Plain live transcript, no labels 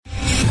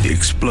The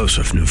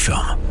explosive new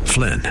film,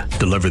 Flynn,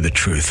 deliver the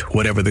truth,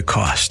 whatever the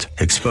cost,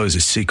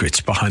 exposes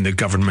secrets behind the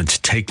government's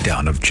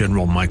takedown of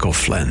General Michael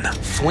Flynn.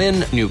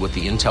 Flynn knew what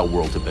the intel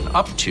world had been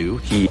up to.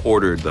 He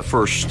ordered the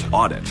first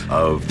audit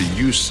of the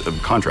use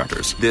of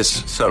contractors.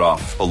 This set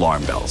off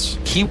alarm bells.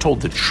 He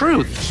told the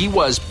truth. He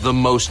was the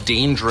most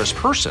dangerous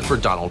person for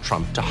Donald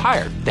Trump to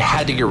hire. They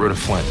had to get rid of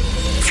Flynn.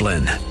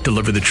 Flynn,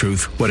 deliver the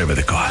truth, whatever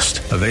the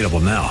cost. Available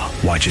now.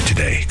 Watch it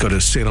today. Go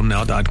to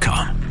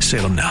salemnow.com.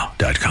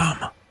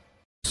 salemnow.com.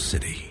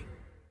 City.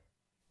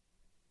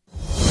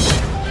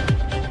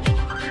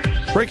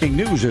 Breaking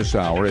news this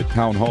hour at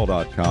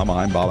townhall.com.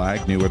 I'm Bob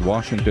Agnew in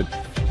Washington.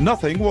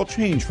 Nothing will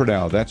change for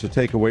now. That's a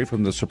takeaway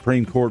from the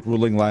Supreme Court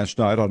ruling last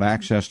night on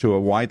access to a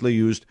widely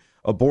used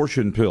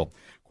abortion pill.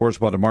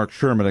 Correspondent Mark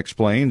Sherman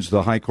explains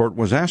the High Court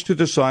was asked to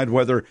decide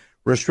whether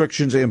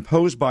restrictions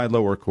imposed by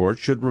lower courts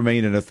should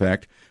remain in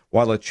effect,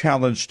 while a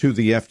challenge to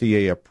the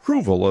FDA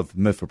approval of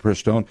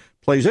mifepristone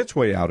plays its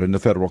way out in the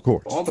federal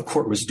court. All the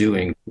court was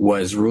doing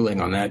was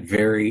ruling on that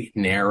very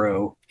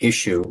narrow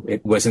issue.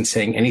 It wasn't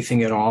saying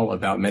anything at all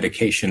about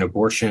medication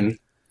abortion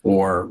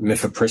or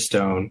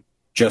mifepristone,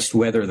 just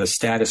whether the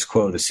status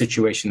quo, the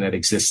situation that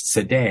exists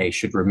today,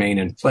 should remain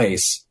in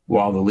place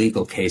while the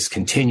legal case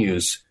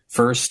continues,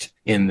 first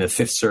in the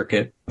Fifth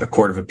Circuit, the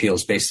Court of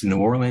Appeals based in New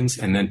Orleans,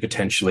 and then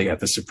potentially at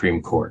the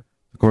Supreme Court.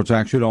 The court's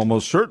action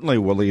almost certainly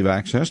will leave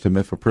access to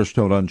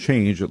mifepristone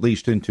unchanged, at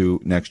least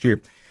into next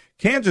year.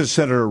 Kansas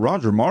Senator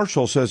Roger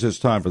Marshall says it's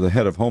time for the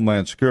head of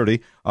Homeland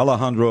Security,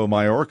 Alejandro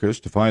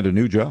Mayorkas, to find a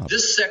new job.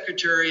 This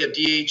Secretary of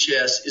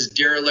DHS is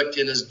derelict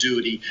in his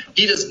duty.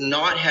 He does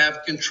not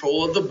have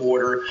control of the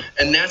border,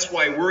 and that's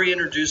why we're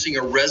introducing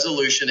a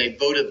resolution, a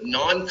vote of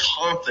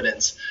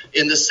non-confidence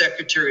in the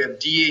Secretary of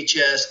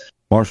DHS.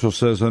 Marshall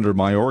says under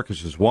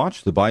Mayorkas'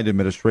 watch, the Biden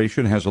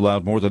administration has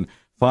allowed more than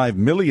 5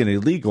 million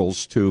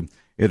illegals to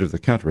enter the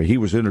country. He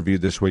was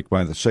interviewed this week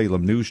by the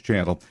Salem News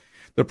Channel.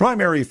 The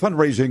primary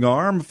fundraising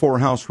arm for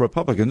House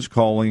Republicans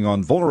calling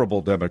on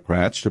vulnerable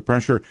Democrats to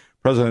pressure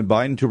President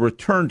Biden to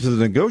return to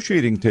the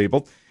negotiating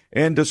table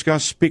and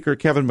discuss Speaker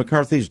Kevin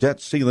McCarthy's debt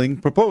ceiling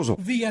proposal.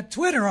 Via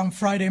Twitter on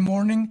Friday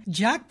morning,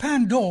 Jack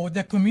Pando,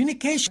 the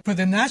communication for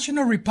the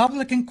National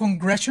Republican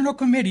Congressional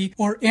Committee,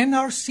 or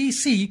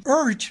NRCC,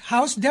 urged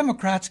House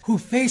Democrats who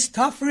face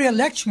tough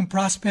re-election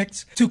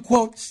prospects to,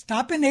 quote,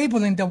 stop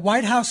enabling the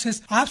White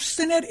House's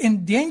obstinate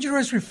and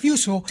dangerous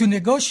refusal to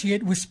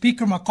negotiate with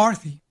Speaker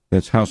McCarthy.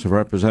 That's House of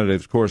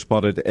Representatives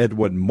correspondent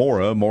Edwin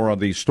Mora. More on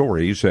these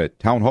stories at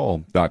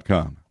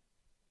townhall.com.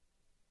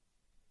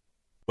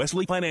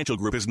 Wesley Financial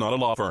Group is not a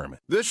law firm.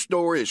 This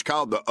story is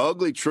called The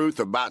Ugly Truth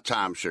About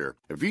Timeshare.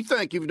 If you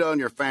think you've done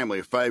your family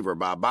a favor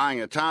by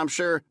buying a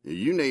timeshare,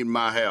 you need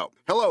my help.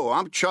 Hello,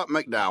 I'm Chuck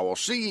McDowell,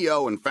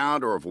 CEO and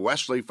founder of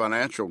Wesley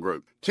Financial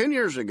Group. 10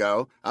 years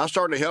ago, I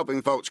started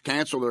helping folks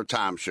cancel their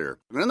timeshare.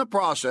 And in the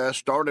process,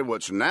 started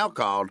what's now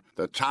called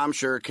the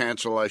timeshare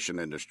cancellation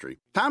industry.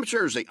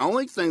 Timeshare is the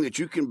only thing that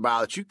you can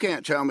buy that you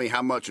can't tell me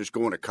how much it's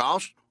going to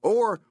cost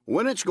or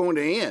when it's going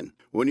to end.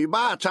 When you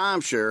buy a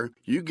timeshare,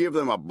 you give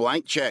them a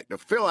blank check to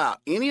fill out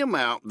any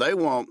amount they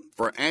want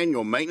for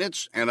annual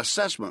maintenance and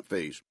assessment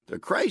fees. The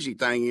crazy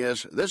thing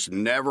is, this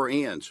never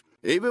ends.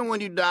 Even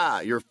when you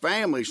die, your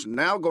family's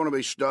now going to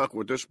be stuck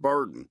with this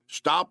burden.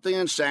 Stop the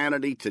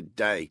insanity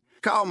today.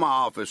 Call my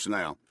office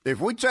now.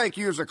 If we take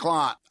you as a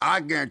client,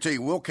 I guarantee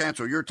we'll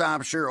cancel your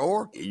timeshare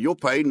or you'll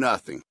pay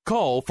nothing.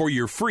 Call for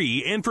your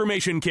free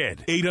information kit.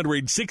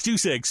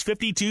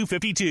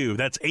 800-626-5252.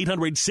 That's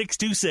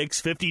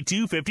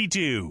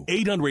 800-626-5252.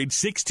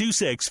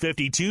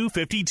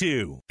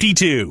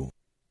 800-626-5252.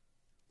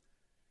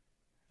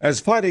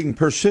 As fighting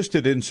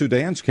persisted in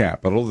Sudan's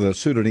capital, the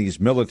Sudanese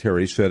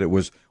military said it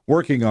was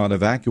working on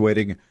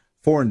evacuating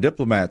foreign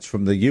diplomats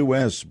from the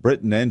U.S.,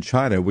 Britain, and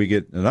China. We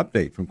get an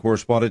update from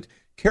correspondent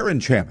Karen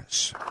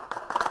Chamis.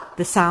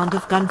 The sound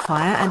of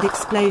gunfire and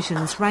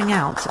explosions rang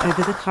out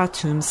over the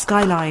Khartoum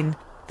skyline.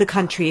 The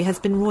country has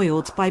been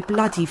roiled by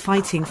bloody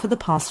fighting for the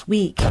past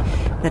week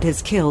that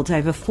has killed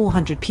over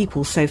 400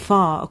 people so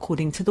far,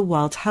 according to the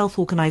World Health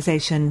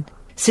Organization.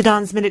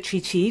 Sudan's military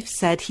chief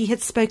said he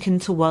had spoken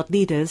to world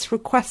leaders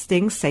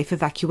requesting safe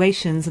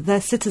evacuations of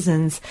their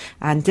citizens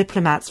and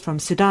diplomats from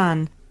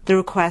Sudan. The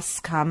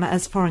requests come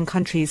as foreign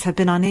countries have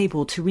been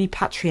unable to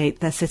repatriate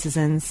their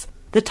citizens.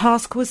 The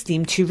task was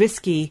deemed too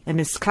risky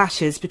amidst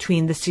clashes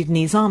between the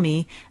Sudanese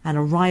army and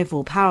a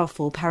rival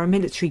powerful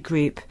paramilitary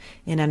group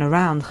in and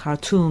around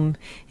Khartoum,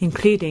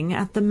 including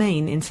at the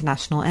main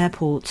international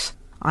airport.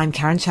 I'm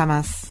Karen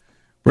Chamas.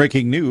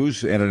 Breaking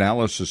news and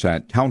analysis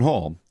at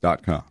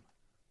townhall.com.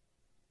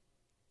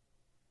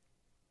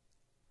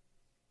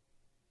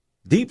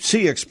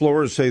 Deep-sea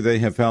explorers say they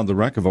have found the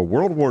wreck of a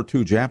World War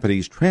II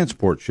Japanese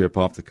transport ship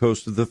off the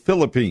coast of the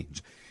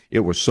Philippines. It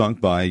was sunk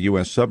by a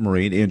U.S.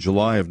 submarine in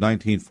July of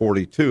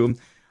 1942.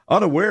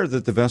 Unaware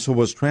that the vessel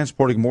was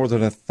transporting more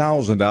than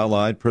 1,000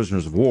 Allied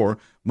prisoners of war,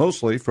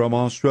 mostly from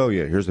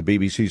Australia. Here's the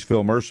BBC's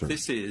Phil Mercer.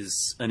 This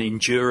is an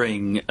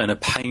enduring and a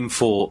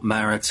painful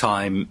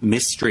maritime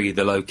mystery,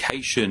 the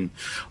location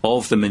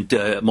of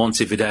the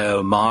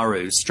Montevideo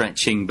Maru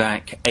stretching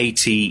back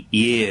 80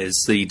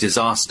 years. The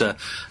disaster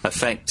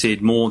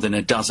affected more than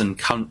a dozen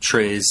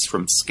countries,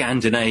 from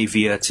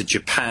Scandinavia to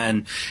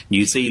Japan,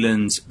 New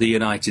Zealand, the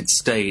United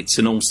States,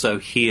 and also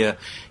here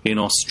in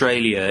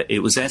Australia. It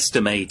was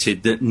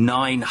estimated that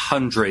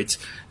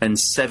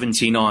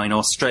 979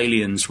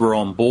 Australians were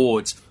on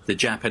board the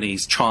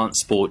Japanese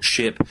transport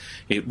ship.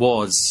 It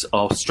was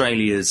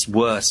Australia's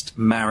worst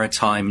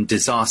maritime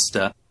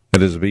disaster.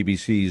 That is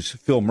BBC's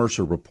Phil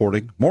Mercer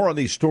reporting. More on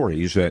these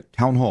stories at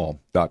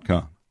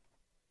townhall.com.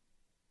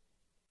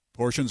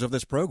 Portions of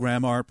this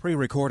program are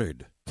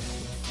pre-recorded.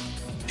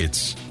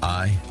 It's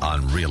Eye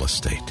on Real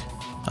Estate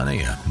on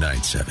AM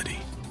 970.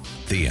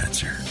 The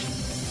Answer.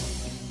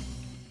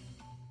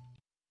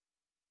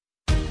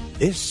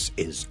 This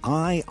is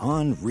Eye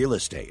on Real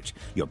Estate,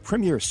 your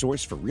premier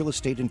source for real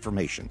estate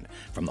information.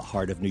 From the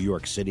heart of New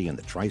York City and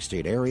the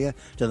tri-state area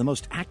to the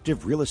most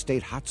active real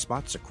estate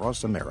hotspots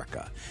across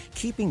America,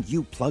 keeping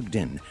you plugged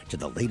in to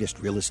the latest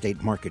real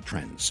estate market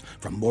trends,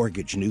 from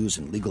mortgage news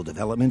and legal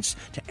developments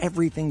to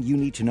everything you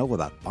need to know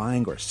about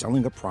buying or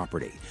selling a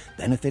property,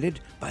 benefited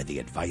by the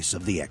advice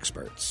of the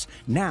experts.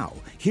 Now,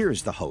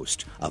 here's the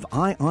host of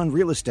Eye on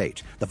Real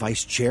Estate, the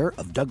vice chair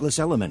of Douglas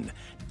Elliman,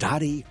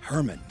 Dottie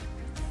Herman.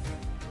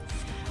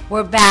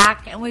 We're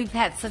back, and we've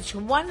had such a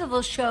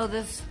wonderful show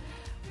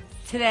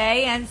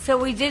today, and so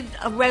we did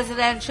a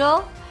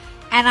residential,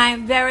 and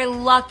I'm very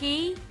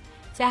lucky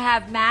to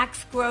have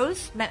Max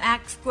Gross.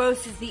 Max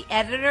Gross is the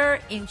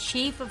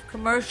editor-in-chief of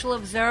Commercial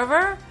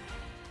Observer.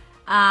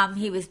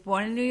 He was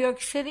born in New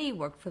York City,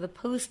 worked for the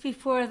Post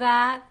before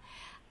that.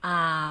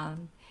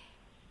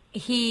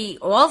 He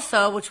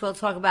also, which we'll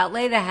talk about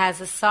later,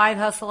 has a side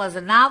hustle as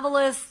a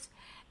novelist,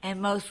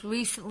 and most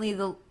recently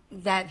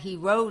that he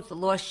wrote, The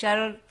Lost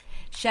Shadow,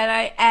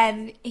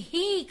 and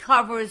he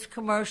covers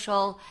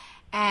commercial,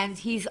 and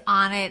he's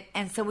on it.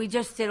 And so we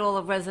just did all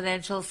of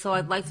residential, so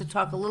I'd like to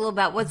talk a little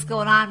about what's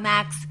going on,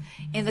 Max,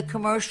 in the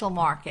commercial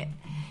market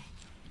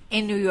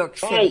in New York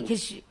City,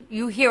 because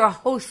you hear a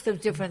host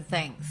of different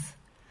things.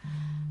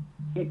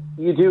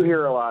 You do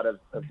hear a lot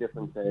of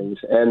different things,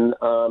 and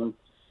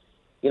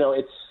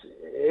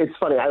it's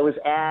funny. I was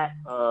at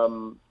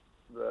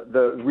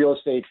the Real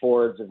Estate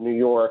Boards of New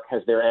York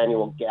has their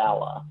annual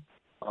gala,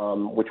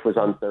 which was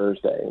on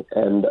Thursday,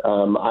 and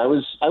I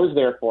was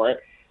there for it.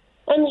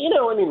 And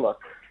look,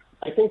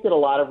 I think that a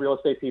lot of real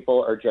estate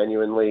people are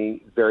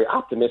genuinely very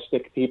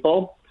optimistic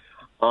people.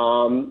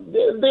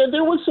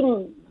 There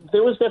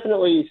was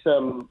definitely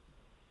some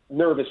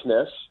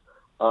nervousness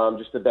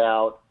just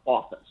about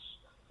office.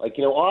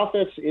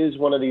 Office is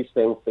one of these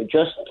things. They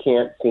just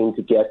can't seem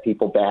to get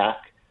people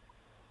back,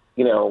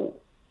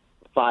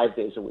 5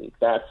 days a week.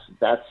 That's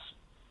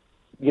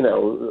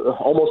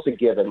almost a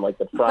given, like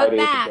the Friday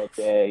is a good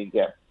day.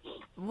 Yeah.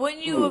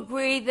 Wouldn't you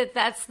agree that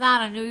that's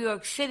not a New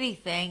York City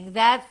thing?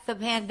 That's the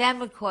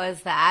pandemic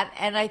caused that.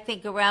 And I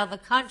think around the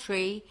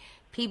country,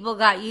 people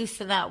got used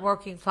to not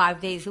working 5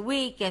 days a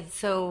week. And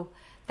so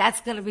that's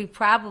going to be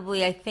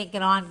probably, I think,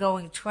 an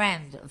ongoing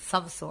trend of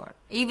some sort,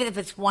 even if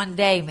it's one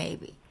day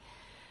maybe.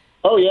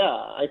 Oh, yeah.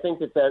 I think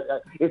that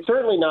it's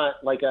certainly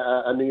not like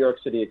a New York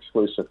City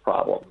exclusive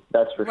problem.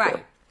 That's for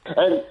sure.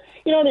 And,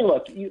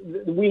 look,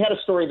 we had a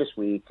story this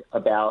week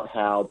about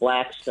how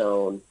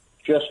Blackstone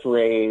just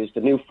raised a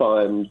new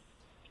fund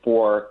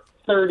for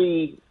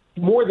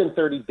more than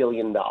 $30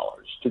 billion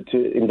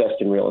to invest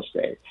in real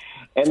estate.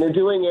 And they're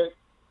doing it,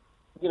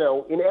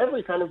 in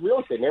every kind of real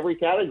estate, in every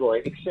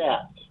category,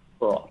 except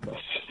for office.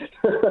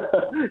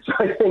 So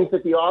I think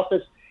that the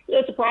office,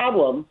 it's a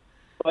problem,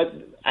 but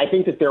I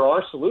think that there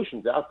are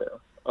solutions out there.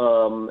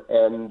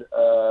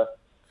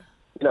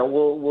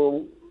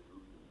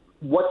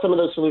 What some of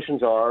those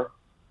solutions are,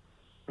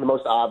 the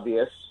most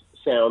obvious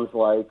sounds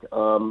like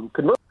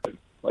conversion.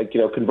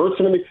 Convert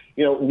some of the,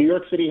 New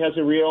York City has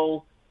a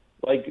real,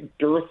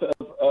 dearth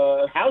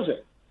of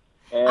housing.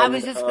 And, I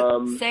was just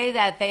going to say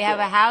that. They have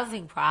a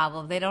housing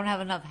problem. They don't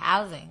have enough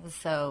housing,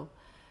 so.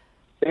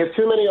 They have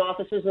too many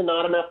offices and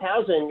not enough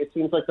housing. It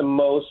seems like the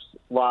most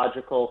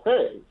logical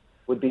thing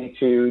would be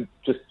to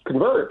just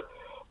convert.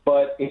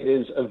 But it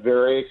is a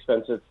very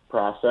expensive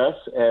process,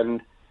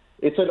 and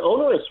it's an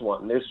onerous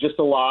one. There's just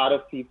a lot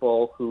of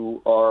people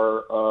who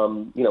are,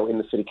 in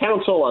the city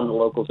council, on the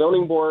local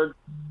zoning board,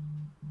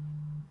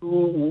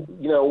 who,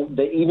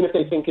 even if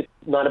they think it's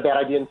not a bad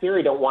idea in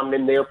theory, don't want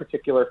in their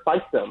particular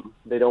fight them.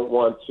 They don't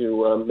want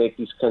to make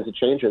these kinds of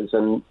changes.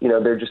 And,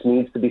 there just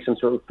needs to be some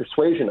sort of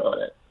persuasion on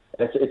it.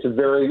 It's a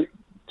very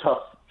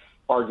tough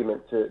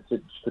argument to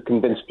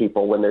convince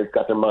people when they've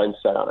got their minds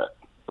set on it.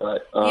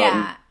 But,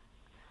 yeah.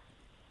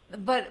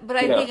 But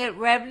I think that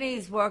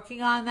Rebney's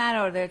working on that,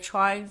 or they're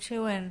trying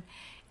to, and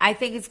I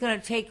think it's going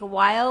to take a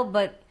while.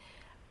 But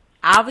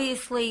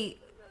obviously,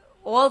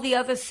 all the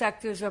other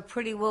sectors are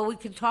pretty well. We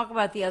can talk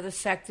about the other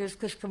sectors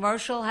because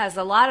commercial has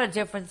a lot of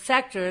different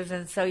sectors,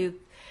 and so you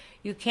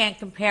can't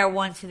compare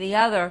one to the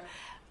other.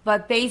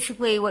 But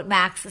basically what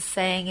Max is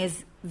saying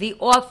is the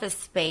office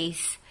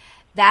space,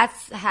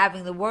 that's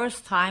having the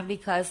worst time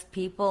because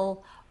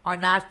people are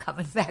not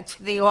coming back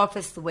to the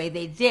office the way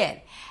they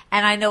did.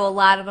 And I know a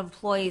lot of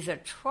employees are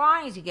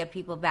trying to get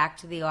people back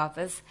to the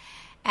office.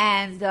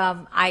 And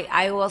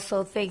I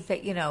also think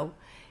that,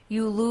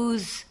 you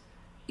lose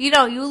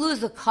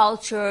the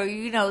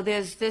culture.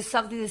 There's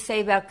something to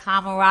say about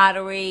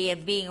camaraderie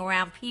and being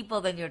around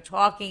people. Then you're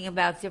talking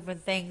about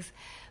different things.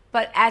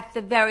 But at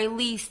the very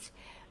least,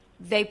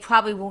 they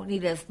probably won't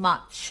need as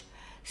much.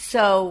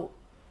 So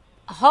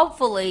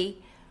hopefully,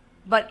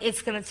 but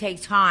it's going to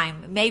take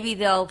time. Maybe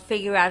they'll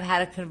figure out how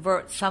to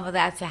convert some of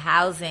that to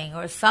housing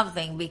or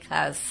something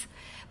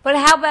but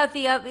how about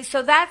the other?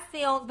 So that's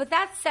the only, but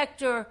that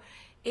sector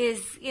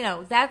is,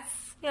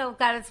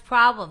 got its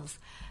problems.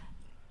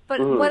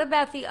 But what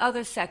about the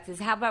other sectors?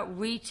 How about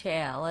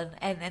retail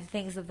and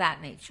things of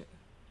that nature?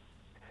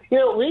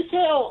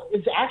 Retail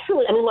is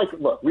actually,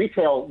 look,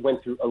 retail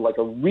went through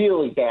a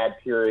really bad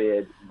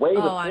period way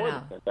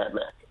before the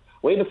pandemic.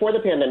 Way before the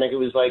pandemic, it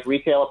was like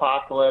retail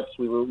apocalypse.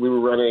 We were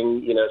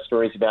running,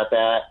 stories about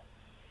that.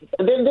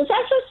 And then there's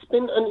actually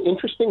been an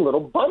interesting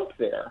little bump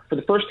there for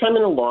the first time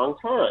in a long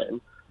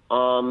time.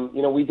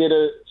 We did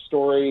a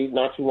story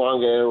not too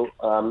long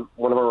ago.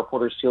 One of our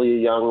reporters, Celia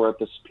Young, wrote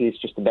this piece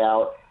just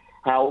about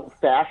how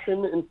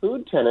fashion and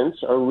food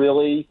tenants are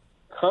really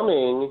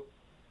coming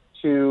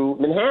to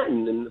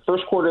Manhattan. In the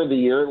first quarter of the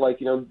year,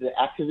 the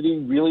activity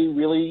really,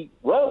 really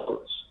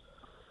rose.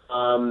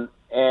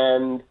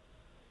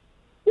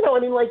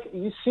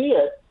 You see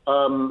it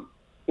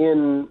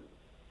in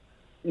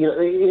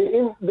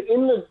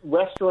the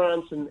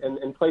restaurants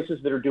and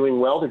places that are doing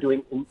well. They're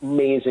doing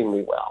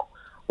amazingly well.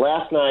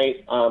 Last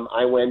night,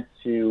 I went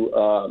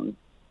to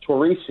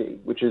Torrisi,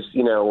 which is,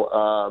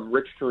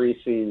 Rich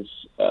Torrisi's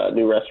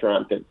new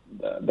restaurant that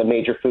the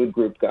Major Food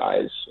Group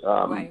guys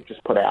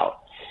just put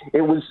out.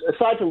 It was,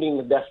 aside from being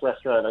the best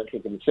restaurant, I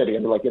think, in the city,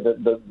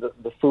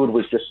 the food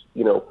was just,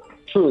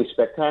 truly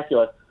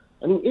spectacular.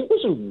 It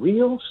was a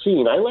real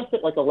scene. I left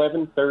at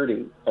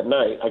 11:30 at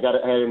night. I had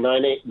a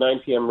 9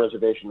 p.m.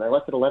 reservation. I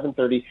left at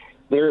 11:30.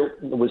 There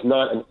was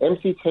not an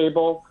empty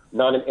table,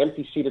 not an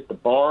empty seat at the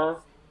bar.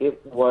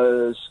 It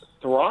was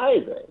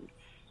thriving.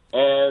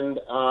 And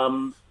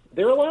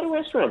there are a lot of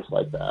restaurants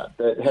like that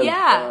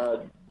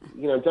have,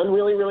 done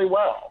really, really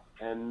well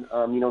and,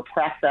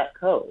 cracked that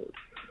code.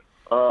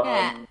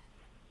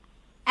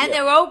 And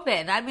they're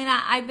open. I've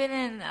been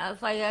in,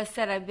 like I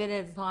said, I've been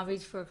in Palm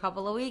Beach for a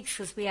couple of weeks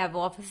because we have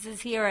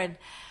offices here, and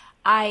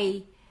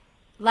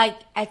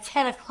at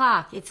 10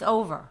 o'clock, it's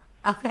over.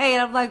 Okay?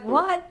 And I'm like,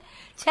 what?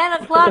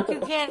 10 o'clock, you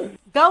can't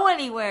go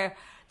anywhere.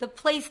 The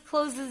place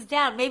closes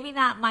down. Maybe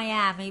not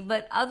Miami,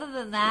 but other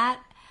than that,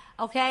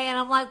 okay? And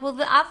I'm like, well,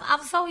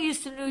 I'm so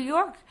used to New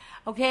York,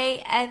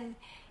 okay? And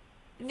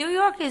New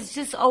York is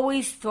just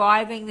always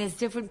thriving. There's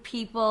different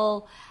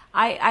people.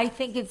 I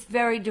think it's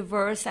very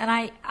diverse. And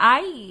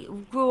I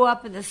grew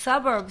up in the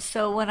suburbs,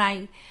 so when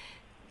I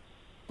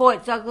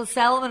bought Douglas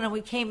Elliman and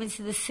we came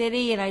into the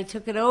city and I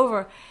took it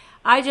over,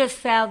 I just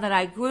found that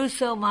I grew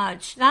so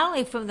much, not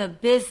only from the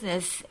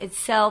business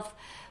itself,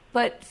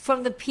 but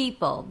from the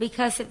people,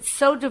 because it's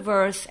so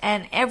diverse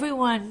and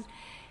everyone,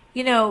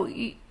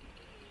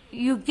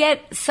 you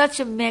get such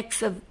a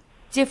mix of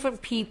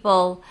different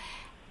people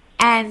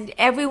and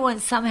everyone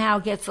somehow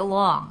gets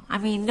along.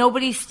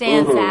 Nobody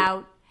stands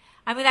out.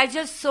 I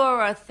just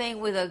saw a thing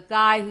with a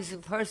guy who's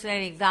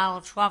impersonating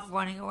Donald Trump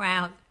running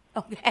around.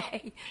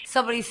 Okay.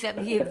 Somebody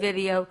sent me a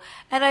video.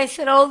 And I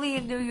said, only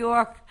in New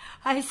York.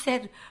 I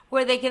said,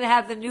 where they can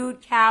have the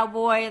nude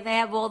cowboy and they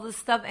have all this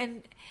stuff.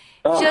 And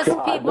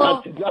people.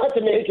 Not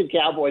the naked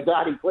cowboy,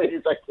 Dottie,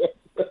 please. I can't.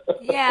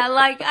 Yeah,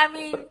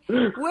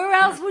 where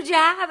else would you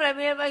have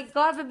it?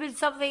 God forbid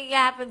something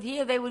happened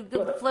here, they would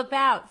flip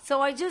out.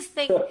 So I just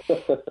think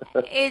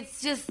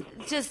it's just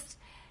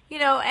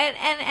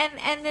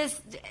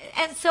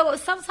and so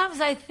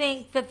sometimes I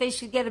think that they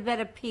should get a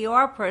better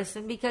PR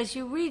person because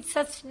you read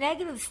such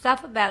negative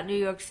stuff about New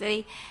York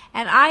City,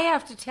 and I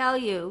have to tell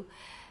you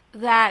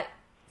that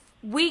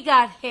we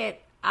got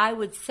hit, I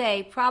would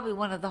say, probably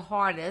one of the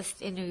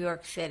hardest in New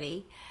York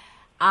City.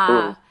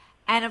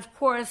 And of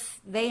course,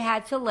 they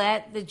had to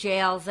let the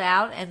jails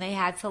out and they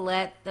had to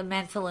let the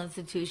mental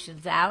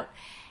institutions out.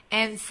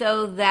 And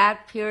so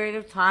that period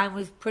of time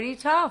was pretty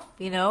tough,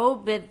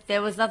 but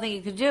there was nothing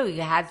you could do.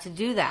 You had to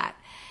do that.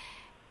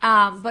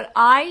 But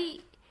I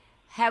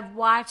have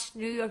watched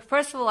New York.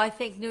 First of all, I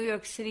think New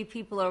York City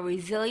people are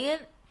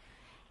resilient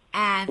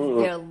and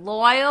they're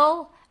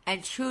loyal,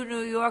 and true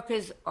New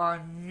Yorkers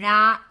are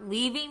not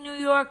leaving New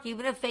York,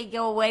 even if they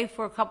go away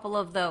for a couple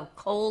of the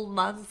cold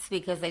months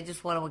because they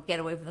just want to get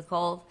away from the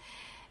cold.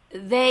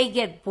 They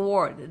get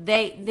bored.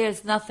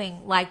 There's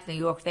nothing like New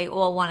York. They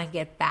all want to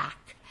get back.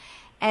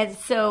 And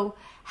so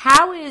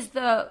how is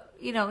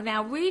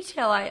now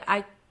retail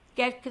I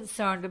get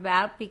concerned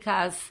about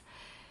because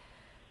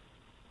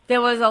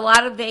there was a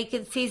lot of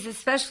vacancies,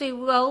 especially,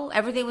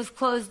 everything was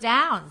closed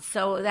down.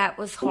 So that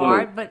was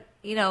hard, but,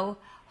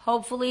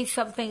 hopefully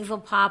some things will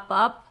pop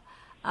up.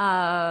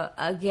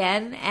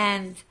 again.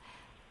 And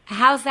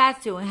how's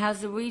that doing?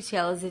 How's the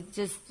retail? Is it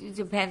just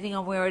depending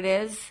on where it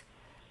is?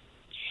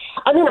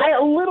 I mean,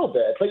 a little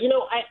bit, but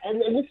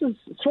and this is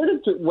sort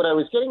of what I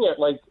was getting at.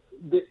 Like,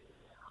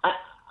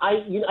 I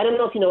don't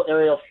know if you know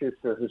Ariel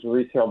Schuster, who's a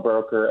retail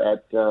broker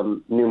at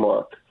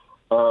Newmark,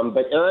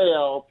 but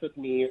Ariel took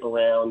me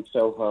around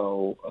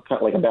Soho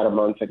about a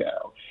month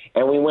ago,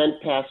 and we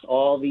went past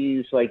all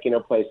these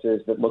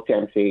places that looked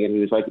empty, and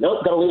he was like,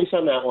 "Nope, got a lease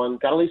on that one,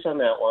 got a lease on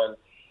that one,"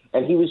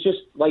 and he was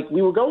just like,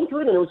 we were going through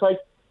it, and it was like,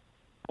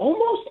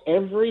 almost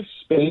every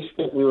space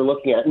that we were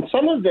looking at, and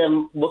some of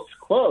them looked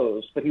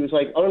closed, but he was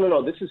like, oh,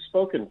 no, this is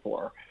spoken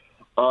for.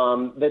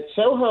 That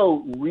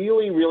Soho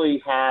really, really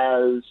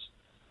has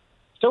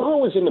 – Soho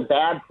was in a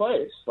bad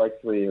place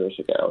like 3 years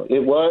ago.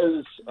 It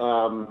was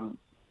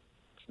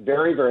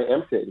very, very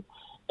empty.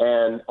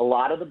 And a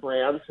lot of the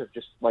brands have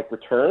just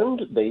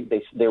returned.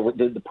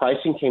 The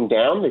pricing came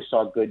down. They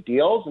saw good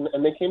deals,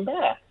 and they came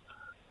back.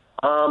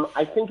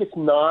 I think it's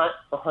not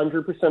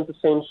 100% the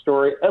same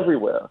story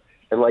everywhere.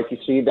 And you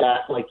see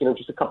that,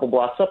 just a couple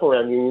blocks up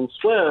around Union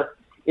Square,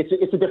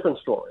 it's a different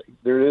story.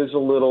 There is a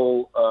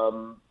little,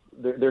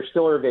 there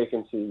still are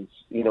vacancies,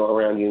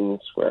 around Union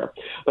Square.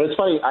 But it's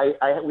funny,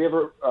 we have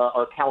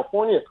our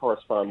California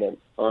correspondent,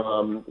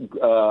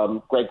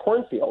 Greg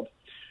Cornfield,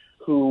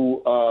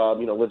 who,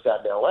 lives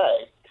out in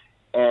L.A.,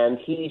 and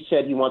he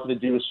said he wanted to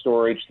do a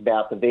story just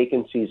about the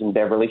vacancies in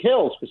Beverly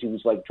Hills because he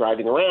was,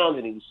 driving around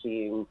and he was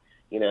seeing,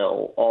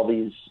 all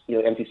these,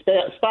 empty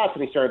spots,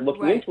 and he started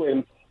looking into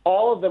them.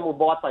 All of them were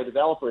bought by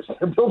developers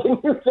that are building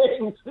new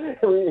things. And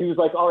he was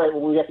like, all right,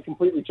 well, we have to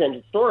completely change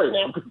the story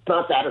now because it's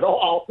not that at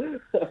all.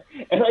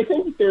 And I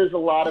think that there's a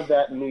lot of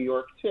that in New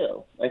York,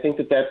 too. I think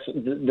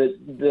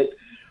that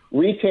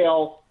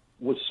retail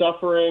was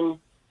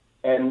suffering,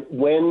 and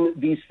when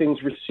these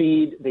things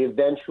recede, they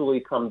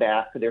eventually come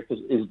back. There is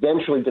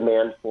eventually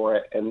demand for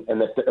it, and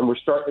we're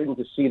starting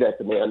to see that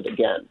demand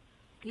again.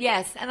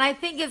 Yes, and I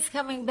think it's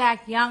coming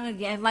back young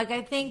again.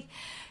 I think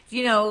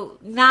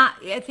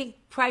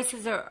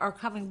prices are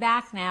coming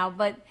back now,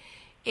 but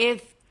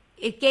if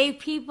it gave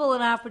people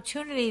an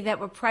opportunity that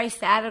were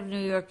priced out of New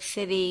York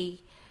City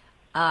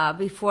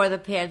before the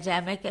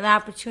pandemic, an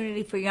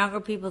opportunity for younger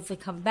people to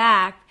come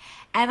back,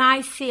 and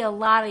I see a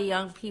lot of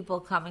young people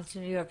coming to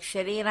New York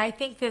City, and I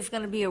think there's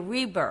going to be a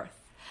rebirth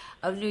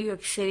of New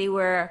York City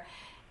where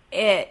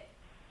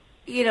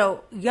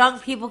young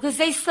people, because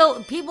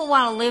people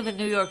want to live in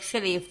New York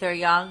City if they're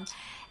young.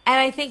 And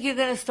I think you're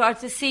going to start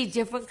to see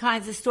different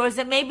kinds of stores.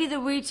 And maybe the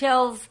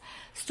retail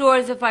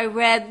stores, if I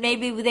read,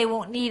 maybe they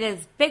won't need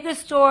as bigger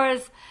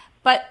stores,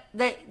 but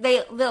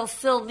they'll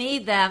still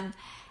need them.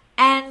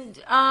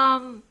 And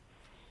I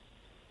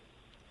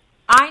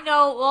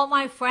know all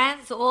my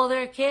friends, all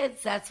their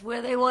kids, that's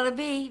where they want to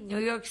be. New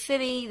York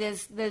City,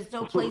 there's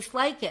no place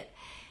like it.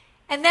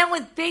 And then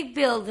with big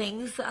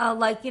buildings,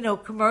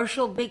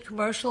 big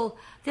commercial,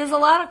 there's a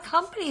lot of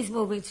companies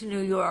moving to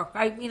New York.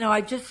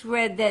 I just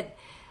read that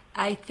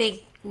I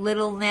think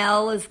Little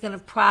Nell is going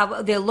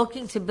to they're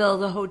looking to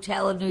build a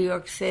hotel in New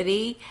York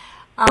City.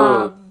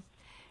 The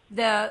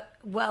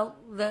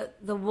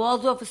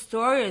Waldorf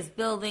Astoria is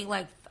building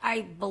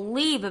I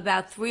believe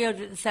about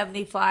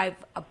 375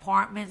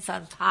 apartments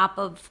on top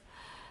of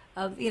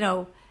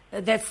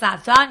that's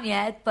not done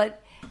yet,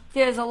 but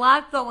there's a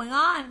lot going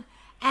on.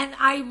 And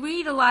I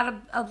read a lot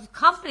of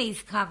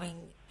companies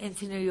coming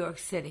into New York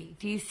City.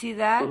 Do you see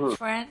that,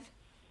 friend?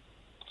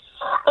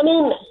 I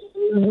mean,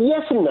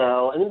 yes and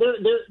no. I mean,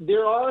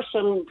 there are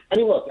some. I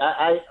mean, look,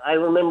 I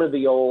remember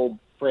the old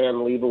Fran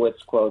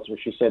Lebowitz quotes where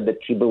she said that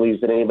she believes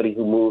that anybody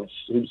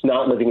who's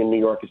not living in New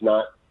York is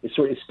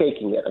sort of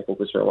faking it. I think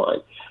was her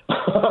line.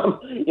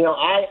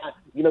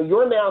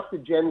 Your mouth to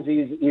Gen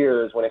Z's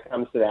ears when it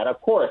comes to that.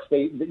 Of course,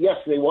 they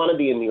want to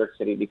be in New York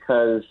City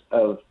because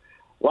of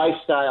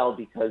lifestyle,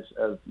 because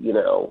of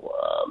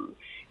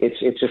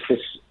it's just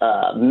this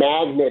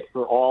magnet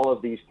for all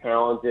of these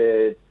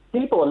talented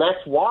people, and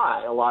that's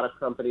why a lot of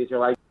companies are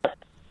like,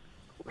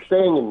 we're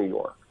staying in New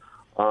York.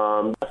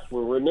 Yes,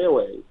 we're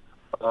renewing.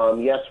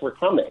 Yes, we're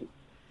coming.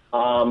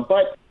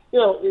 But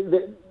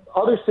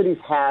other cities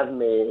have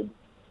made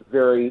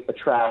very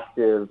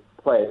attractive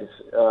place.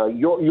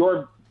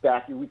 You're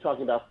back. We're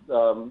talking about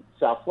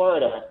South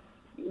Florida.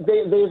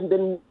 They've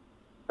been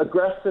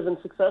aggressive and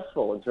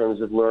successful in terms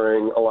of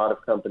luring a lot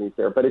of companies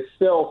there, but it's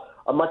still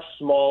a much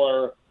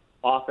smaller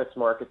office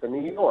market than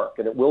New York,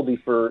 and it will be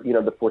for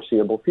the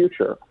foreseeable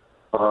future.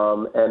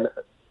 And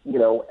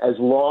as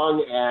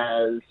long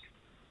as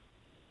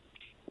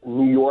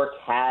New York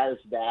has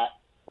that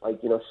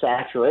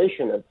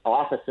saturation of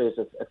offices,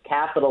 of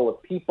capital,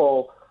 of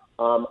people,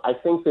 I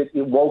think that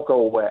it won't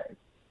go away.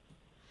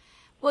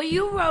 Well,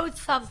 you wrote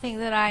something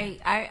that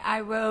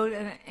I wrote,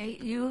 and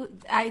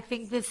I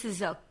think this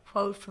is a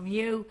quote from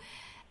you,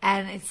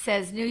 and it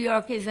says, New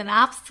York is an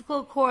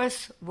obstacle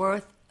course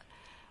worth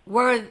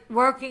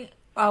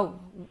of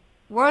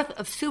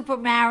Super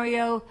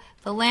Mario.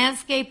 The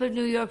landscape of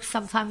New York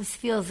sometimes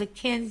feels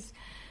akin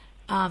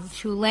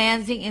to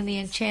landing in the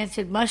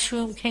enchanted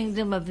mushroom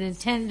kingdom of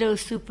Nintendo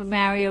Super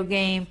Mario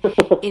game.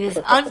 It is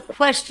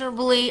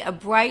unquestionably a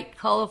bright,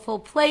 colorful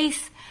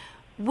place,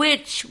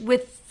 which,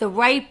 with the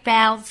right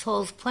bounce,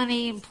 holds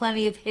plenty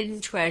of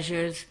hidden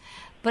treasures.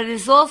 But it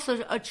is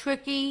also a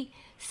tricky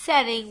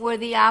setting where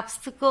the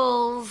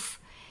obstacles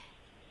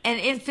and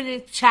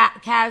infinite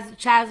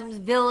chasms,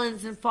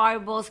 villains, and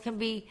fireballs can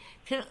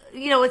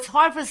it's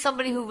hard for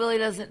somebody who really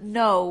doesn't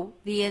know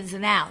the ins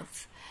and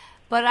outs.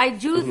 But I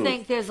do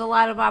think there's a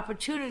lot of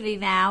opportunity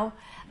now,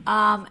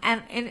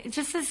 and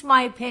just as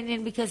my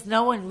opinion, because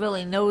no one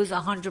really knows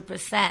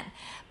 100%.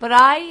 But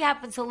I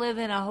happen to live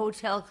in a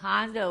hotel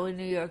condo in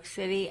New York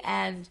City,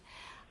 and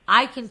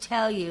I can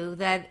tell you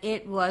that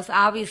it was,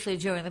 obviously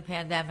during the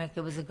pandemic,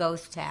 it was a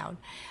ghost town.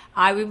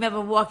 I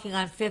remember walking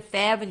on Fifth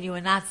Avenue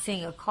and not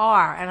seeing a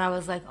car, and I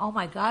was like, oh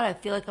my God, I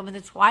feel like I'm in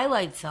the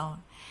Twilight Zone.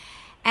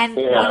 And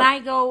when I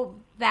go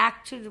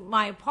back to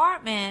my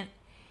apartment,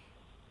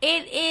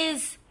 it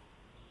is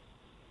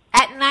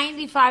at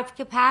 95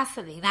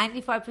 capacity,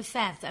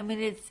 95%. I mean,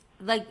 it's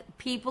like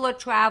people are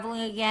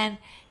traveling again.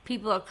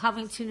 People are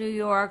coming to New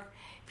York.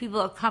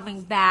 People are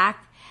coming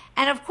back.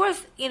 And, of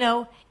course,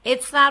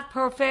 it's not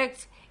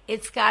perfect.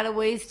 It's got a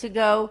ways to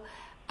go.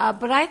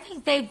 But I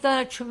think they've done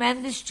a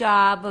tremendous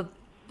job of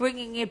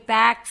bringing it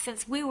back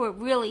since we were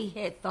really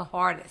hit the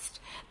hardest.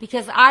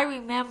 Because I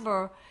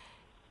remember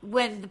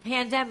when the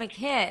pandemic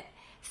hit,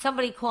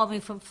 somebody called me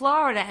from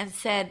Florida and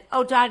said,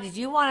 oh, Dottie,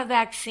 do you want a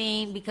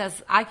vaccine?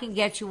 Because I can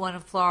get you one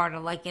in Florida,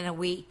 like in a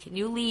week. Can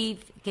you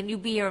leave? Can you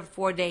be here in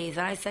 4 days?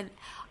 And I said,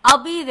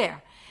 I'll be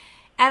there.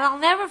 And I'll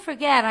never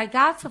forget, I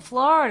got to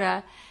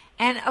Florida,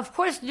 and, of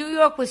course, New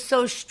York was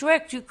so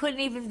strict, you couldn't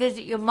even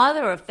visit your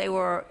mother if they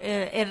were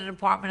in an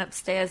apartment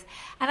upstairs.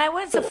 And I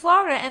went to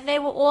Florida, and they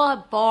were all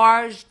at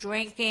bars,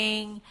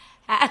 drinking.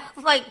 It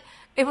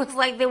was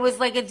like there was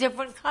like a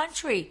different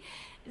country.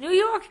 New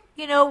York,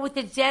 with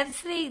the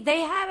density, they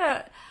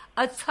had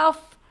a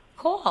tough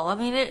call. I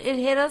mean, it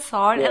hit us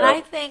hard. Yeah. And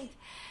I think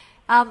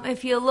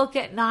if you look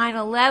at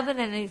 9/11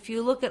 and if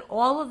you look at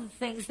all of the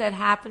things that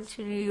happened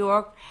to New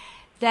York,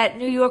 that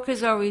New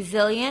Yorkers are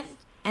resilient.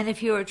 And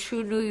if you're a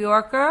true New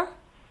Yorker,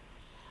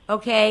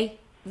 okay,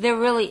 there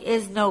really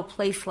is no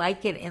place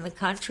like it in the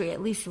country,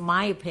 at least in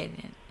my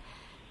opinion.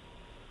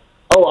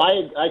 Oh,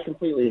 I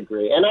completely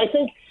agree. And I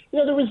think,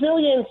 the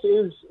resilience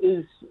is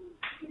it's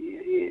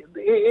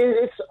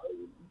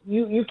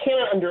you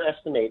can't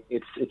underestimate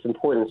its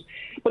importance.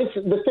 But it's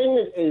the thing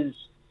that is,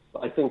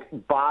 I think,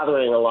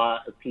 bothering a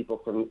lot of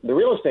people from the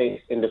real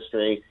estate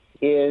industry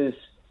is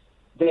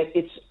that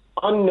it's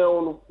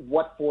unknown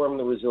what form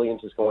the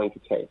resilience is going to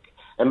take.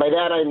 And by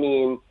that I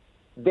mean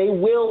they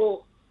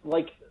will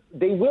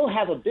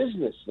have a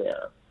business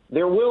there.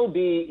 There will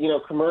be,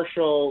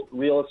 commercial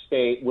real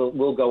estate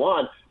will go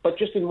on, but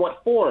just in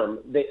what form?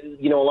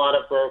 A lot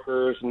of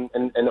brokers and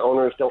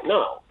owners don't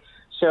know.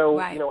 So,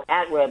 right.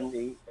 At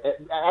Redney,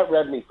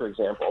 for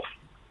example,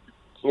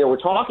 we're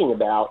talking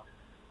about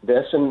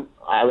this, and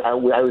I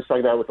was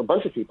talking about it with a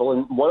bunch of people,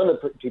 and one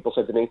of the people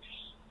said to me,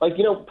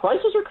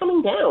 prices are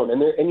coming down,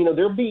 and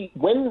there'll be,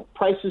 when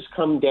prices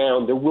come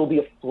down, there will be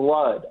a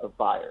flood of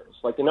buyers.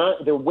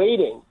 They're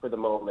waiting for the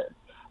moment,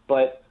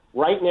 but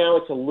right now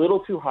it's a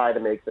little too high to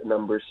make the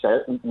numbers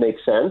make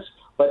sense.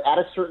 But at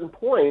a certain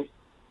point,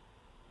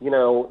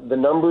 the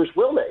numbers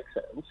will make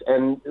sense,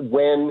 and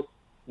when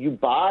you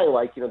buy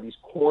these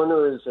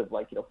corners of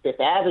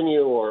Fifth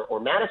Avenue or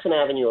Madison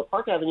Avenue or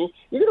Park Avenue,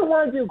 you're going to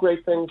want to do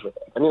great things with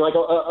it. I mean,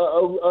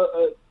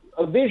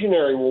 a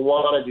visionary will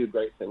want to do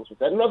great things with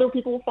that, and other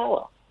people will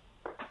follow.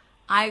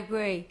 I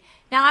agree.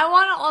 Now, I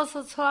want to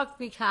also talk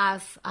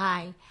because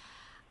I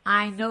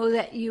know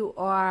that you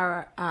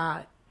are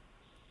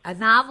a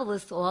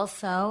novelist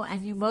also,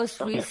 and you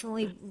most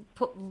recently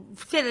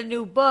did a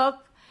new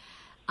book.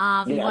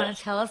 You want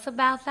to tell us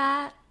about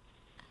that?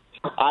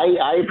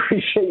 I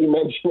appreciate you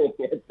mentioning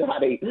it,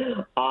 Dottie.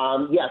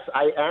 Yes,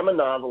 I am a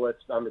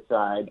novelist on the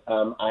side.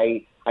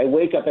 I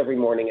wake up every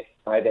morning at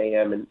 5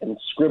 a.m. and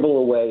scribble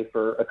away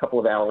for a couple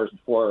of hours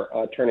before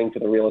turning to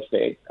the real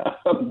estate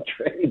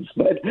trades.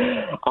 But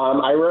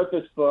I wrote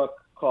this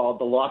book called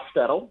The Lost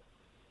Shtetl.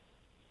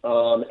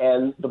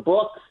 And the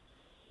book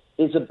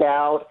is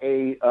about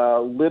a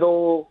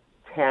little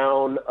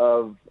town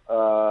of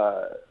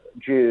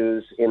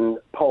Jews in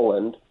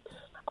Poland.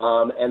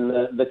 And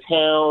the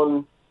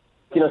town,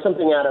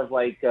 something out of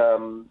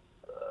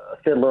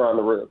Fiddler on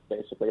the Roof,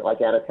 basically,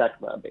 like Anna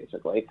Tekla,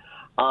 basically.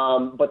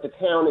 But the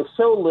town is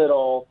so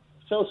little,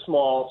 so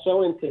small,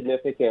 so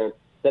insignificant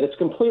that it's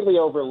completely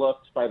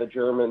overlooked by the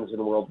Germans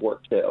in World War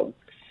II.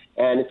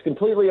 And it's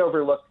completely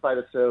overlooked by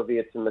the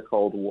Soviets in the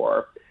Cold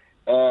War.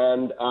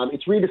 And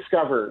it's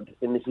rediscovered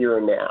in the here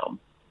and now.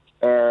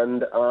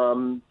 And it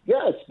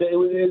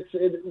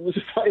was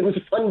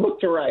a fun book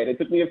to write. It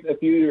took me a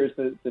few years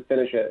to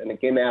finish it, and it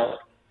came out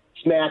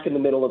smack in the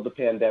middle of the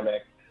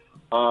pandemic.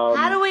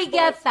 How do we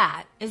get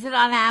that? Is it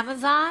on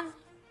Amazon?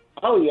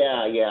 Oh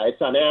yeah.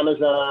 It's on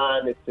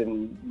Amazon. It's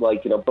in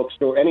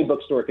bookstore. Any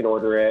bookstore can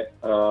order it.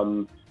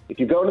 If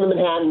you go to the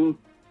Manhattan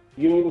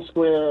Union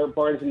Square,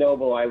 Barnes &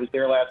 Noble. I was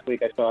there last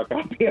week. I saw a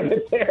copy of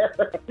it there.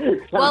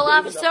 Well,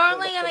 I'm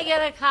certainly going to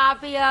get a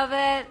copy of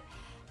it,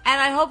 and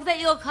I hope that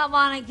you'll come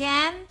on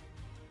again.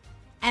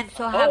 And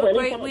so have a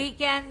great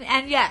weekend.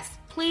 And yes,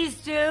 please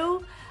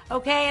do.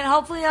 Okay, and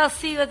hopefully I'll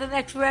see you at the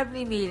next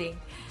REBNY meeting.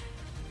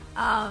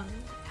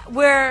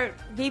 We'll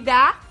be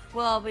back.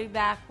 We'll be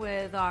back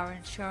with our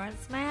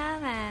insurance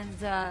man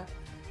and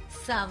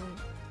some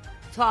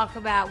talk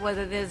about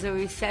whether there's a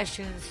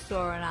recession in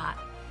store or not.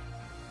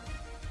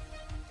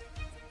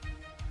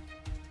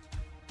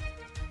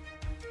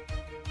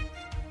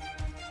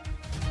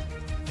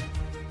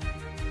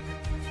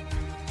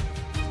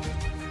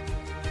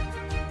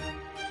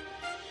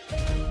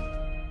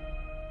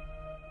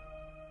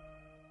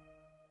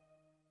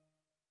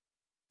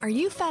 Are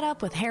you fed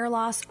up with hair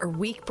loss or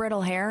weak,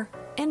 brittle hair?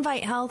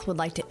 Invite Health would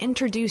like to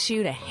introduce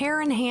you to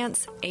Hair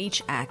Enhance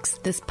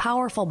HX. This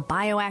powerful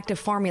bioactive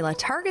formula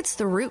targets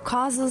the root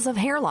causes of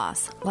hair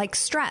loss, like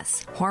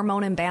stress,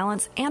 hormone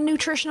imbalance, and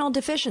nutritional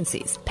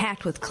deficiencies,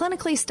 packed with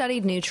clinically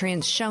studied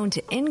nutrients shown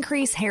to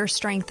increase hair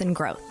strength and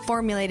growth.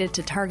 Formulated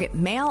to target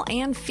male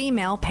and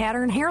female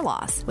pattern hair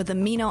loss, with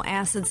amino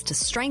acids to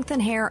strengthen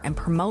hair and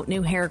promote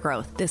new hair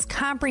growth. This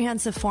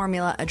comprehensive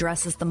formula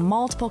addresses the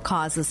multiple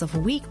causes of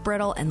weak,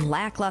 brittle, and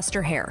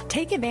lackluster hair.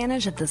 Take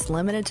advantage of this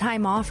limited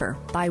time offer.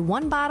 Buy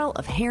one bottle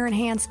of Hair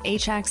Enhance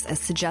HX as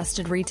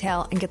suggested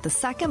retail and get the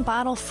second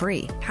bottle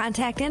free.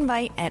 Contact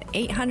Invite at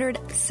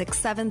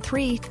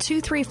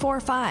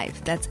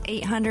 800-673-2345. That's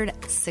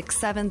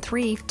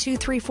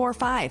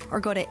 800-673-2345. Or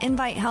go to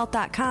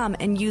invitehealth.com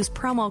and use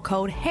promo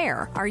code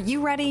HAIR. Are you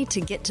ready to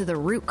get to the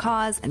root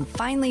cause and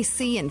finally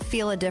see and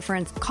feel a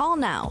difference? Call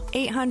now,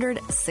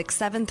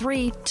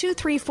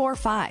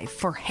 800-673-2345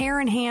 for Hair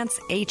Enhance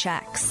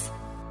HX.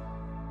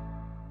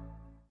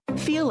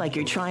 Feel like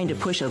you're trying to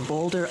push a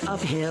boulder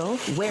uphill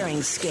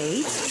wearing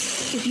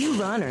skates? If you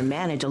run or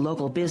manage a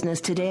local business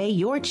today,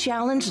 you're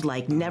challenged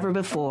like never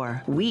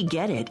before. We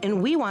get it,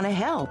 and we want to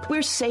help.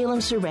 We're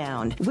Salem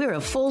Surround. We're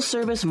a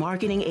full-service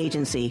marketing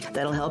agency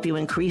that'll help you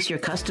increase your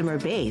customer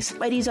base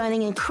by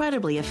designing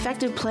incredibly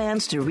effective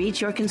plans to reach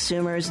your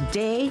consumers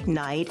day,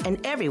 night,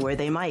 and everywhere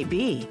they might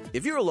be.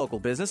 If you're a local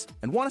business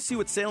and want to see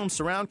what Salem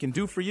Surround can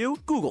do for you,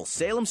 Google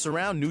Salem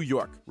Surround New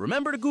York.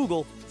 Remember to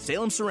Google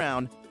Salem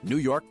Surround New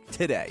York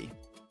today.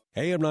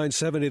 AM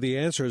 970 The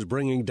Answer is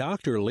bringing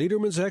Dr.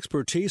 Lederman's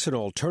expertise in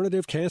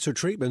alternative cancer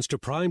treatments to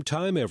prime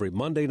time every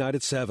Monday night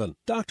at 7.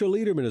 Dr.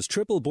 Lederman is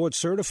triple board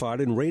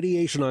certified in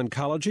radiation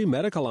oncology,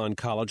 medical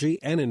oncology,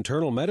 and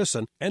internal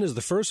medicine, and is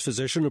the first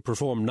physician to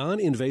perform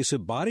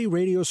non-invasive body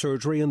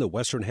radiosurgery in the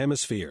Western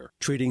Hemisphere,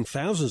 treating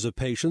thousands of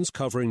patients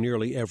covering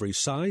nearly every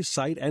size,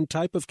 site, and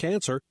type of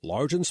cancer,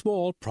 large and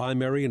small,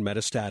 primary and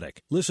metastatic.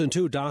 Listen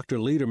to Dr.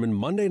 Lederman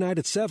Monday night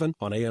at 7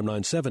 on AM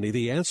 970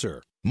 The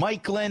Answer.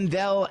 Mike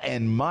Lindell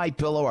and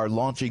MyPillow are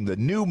launching the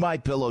new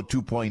MyPillow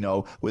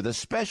 2.0 with a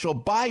special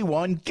buy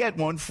one, get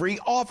one free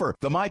offer.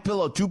 The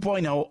MyPillow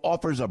 2.0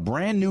 offers a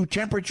brand new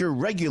temperature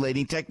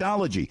regulating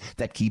technology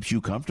that keeps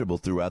you comfortable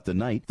throughout the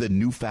night. The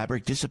new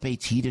fabric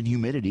dissipates heat and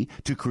humidity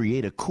to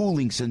create a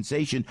cooling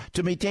sensation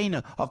to maintain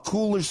a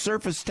cooler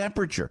surface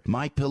temperature.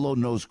 MyPillow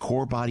knows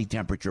core body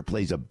temperature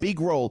plays a big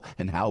role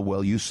in how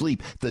well you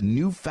sleep. The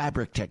new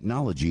fabric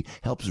technology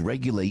helps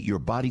regulate your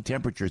body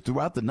temperature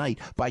throughout the night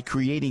by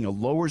creating a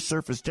lower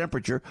surface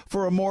temperature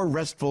for a more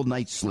restful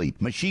night's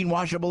sleep. Machine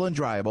washable and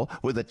dryable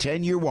with a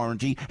 10-year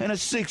warranty and a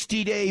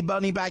 60-day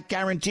money-back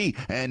guarantee,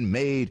 and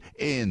made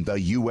in the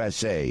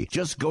USA.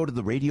 Just go to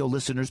the radio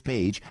listeners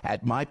page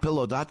at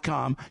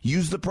mypillow.com,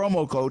 use the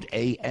promo code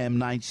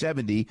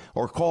AM970,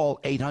 or call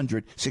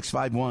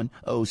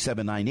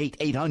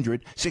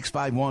 800-651-0798,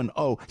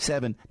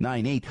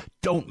 800-651-0798.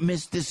 Don't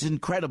miss this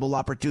incredible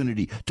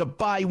opportunity to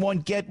buy one,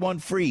 get one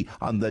free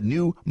on the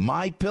new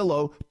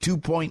MyPillow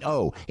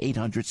 2.0,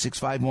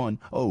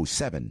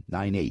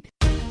 800-651-0798.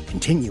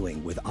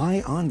 Continuing with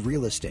Eye on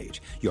Real Estate,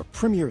 your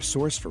premier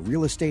source for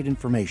real estate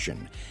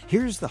information.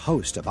 Here's the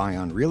host of Eye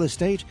on Real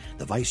Estate,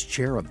 the Vice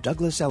Chair of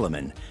Douglas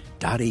Elliman,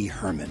 Dottie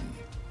Herman.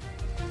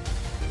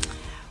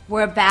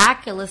 We're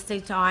back. You're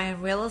listening to Eye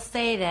on Real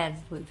Estate, and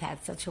we've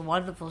had such a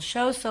wonderful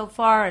show so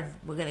far, and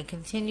we're going to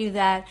continue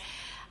that.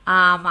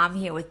 I'm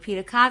here with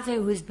Peter Conte,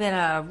 who's been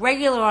a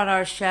regular on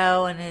our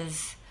show and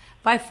is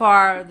by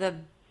far the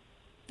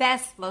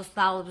best, most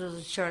knowledgeable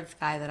insurance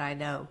guy that I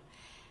know.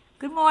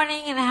 Good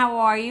morning, and how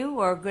are you?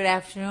 Or good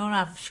afternoon.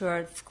 I'm sure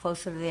it's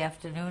closer to the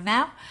afternoon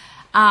now.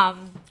 I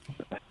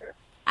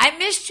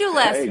missed you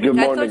last week. Good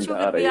morning, I thought you were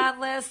going to be Dottie.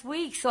 on last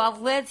week, so I'm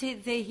glad to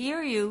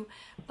hear you.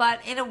 But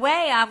in a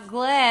way, I'm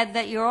glad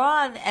that you're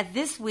on at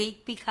this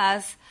week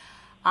because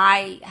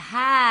I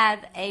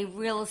had a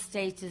real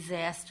estate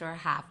disaster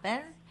happen.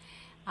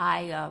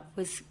 I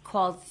was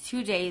called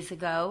 2 days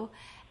ago,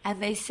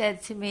 and they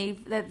said to me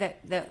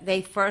that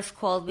they first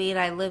called me, and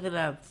I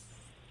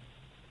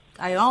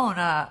own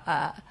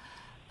a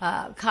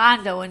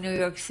condo in New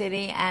York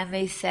City, and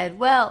they said,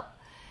 well,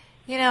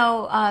 you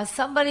know,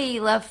 somebody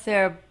left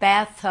their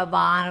bathtub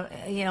on,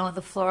 you know, on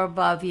the floor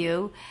above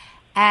you,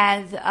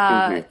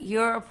 and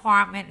your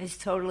apartment is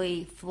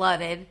totally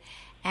flooded,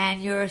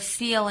 and your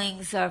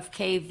ceilings are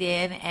caved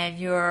in, and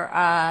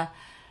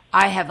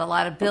I have a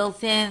lot of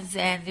built-ins,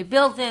 and the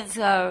built-ins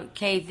are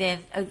caved in,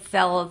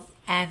 fell,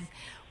 and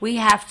we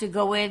have to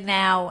go in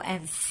now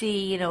and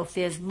see, if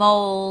there's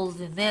mold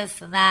and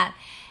this and that,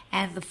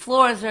 and the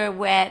floors are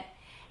wet.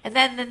 And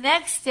then the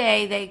next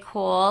day they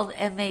called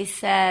and they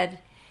said,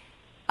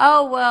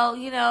 oh, well,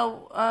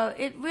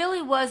 it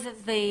really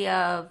wasn't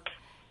the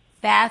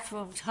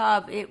bathroom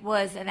tub, it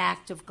was an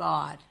act of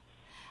God.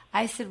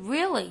 I said,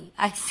 really?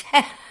 I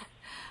said,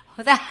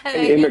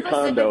 in the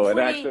condo, an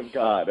act of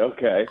God,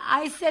 okay.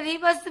 I said, he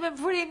must have been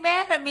pretty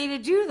mad at me to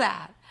do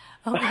that,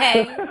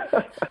 okay?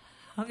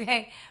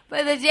 Okay,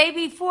 but the day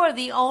before,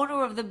 the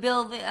owner of the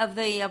building, of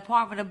the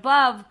apartment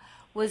above,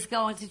 was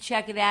going to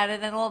check it out,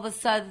 and then all of a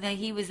sudden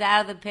he was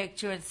out of the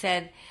picture and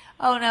said,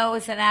 oh, no,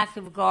 it's an act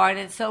of God,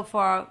 and so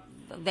far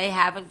they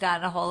haven't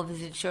gotten a hold of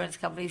his insurance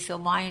company, so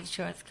my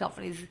insurance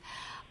company's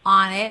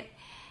on it.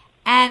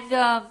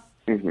 And,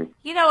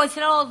 it's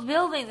an old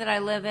building that I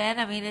live in.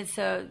 I mean, it's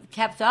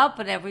kept up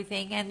and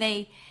everything, and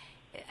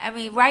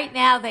right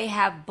now they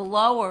have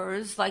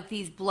blowers, like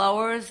these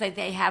blowers that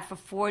they have for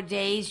 4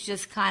 days,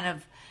 just kind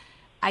of,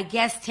 I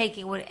guess,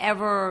 taking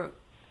whatever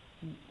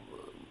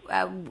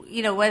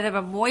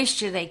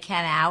moisture they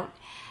can out.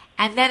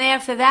 And then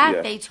after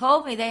that, They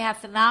told me they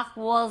have to knock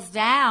walls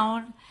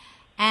down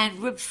and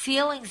rip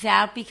ceilings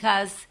out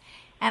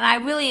and I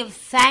really am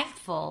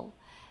thankful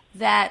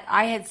that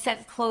I had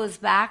sent clothes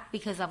back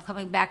because I'm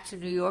coming back to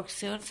New York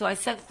soon. So I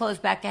sent clothes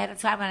back ahead of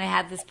time, and I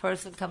had this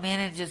person come in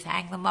and just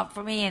hang them up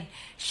for me. And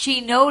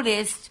she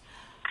noticed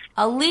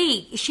a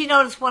leak. She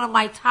noticed one of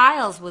my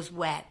tiles was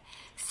wet.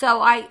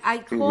 So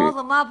I called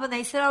them up, and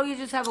they said, oh, you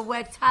just have a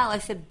wet tile. I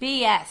said,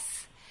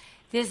 BS.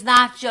 There's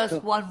not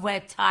just one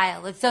wet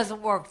tile. It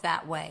doesn't work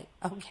that way,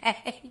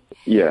 okay?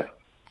 Yeah.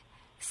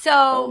 So.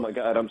 Oh, my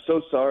God. I'm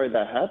so sorry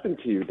that happened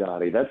to you,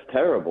 Dottie. That's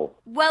terrible.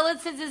 Well,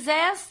 it's a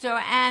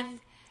disaster, and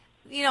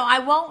I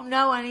won't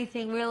know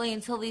anything really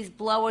until these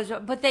blowers are.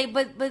 But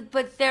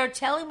they're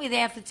telling me they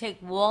have to take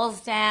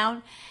walls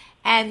down,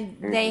 and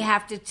they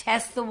have to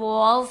test the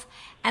walls.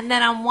 And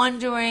then I'm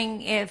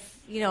wondering if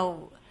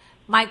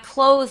my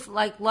clothes,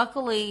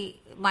 luckily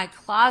my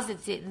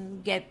closet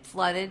didn't get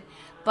flooded.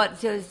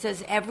 But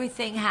does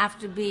everything have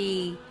to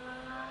be,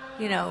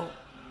 dry?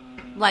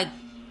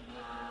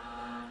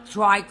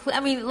 I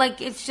mean,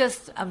 it's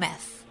just a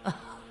mess.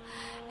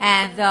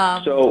 And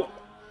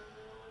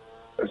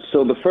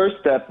So the first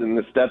step, and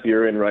the step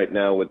you're in right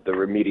now with the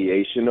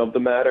remediation of the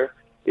matter,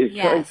 is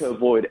trying to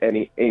avoid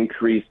any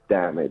increased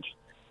damage,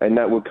 and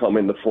that would come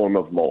in the form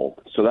of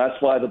mold. So that's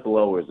why the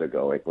blowers are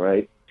going,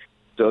 right?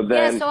 So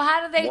then, so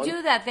how do they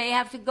do that? They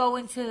have to go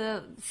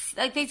into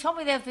they told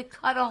me they have to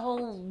cut a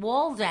whole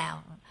wall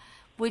down,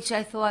 which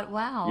I thought,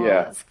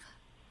 wow,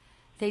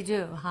 they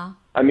do, huh?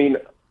 I mean,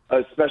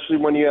 especially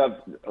when you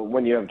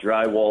have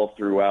drywall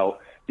throughout.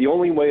 The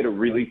only way to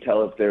really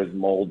tell if there's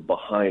mold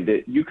behind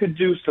it, you could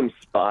do some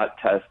spot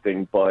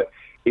testing, but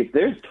if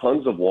there's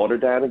tons of water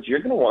damage, you're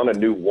going to want a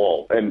new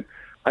wall. And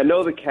I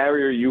know the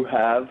carrier you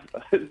have,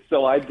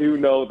 so I do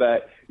know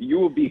that you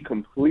will be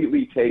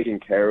completely taken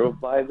care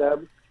of by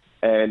them.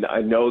 And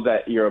I know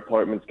that your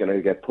apartment's going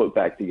to get put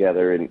back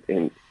together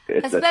in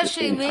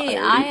especially me.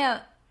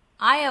 I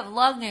have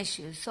lung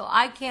issues, so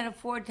I can't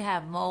afford to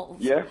have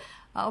mold. Yeah.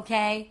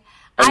 Okay.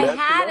 And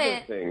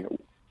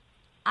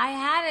I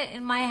had it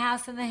in my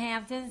house in the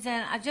Hamptons,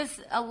 and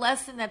just a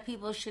lesson that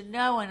people should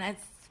know, and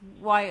that's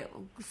why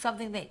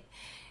something that,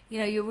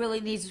 you really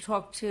need to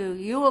talk to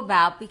you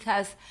about,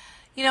 because,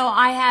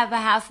 I have a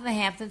house in the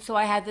Hamptons, so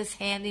I had this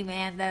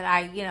handyman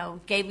that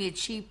gave me a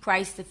cheap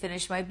price to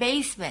finish my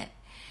basement.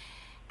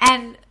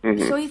 And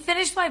so he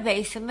finished my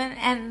basement,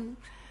 and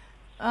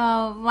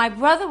my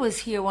brother was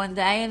here one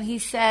day, and he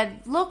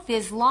said, look,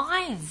 there's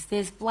lines,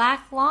 there's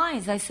black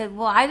lines. I said,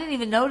 well, I didn't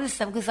even notice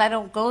them because I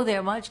don't go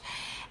there much.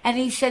 And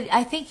he said,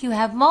 I think you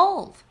have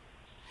mold.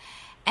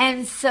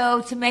 And so,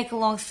 to make a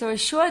long story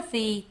short,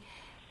 the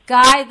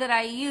guy that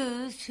I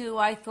used, who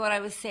I thought I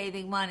was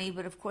saving money,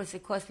 but of course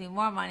it cost me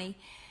more money,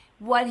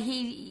 what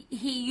he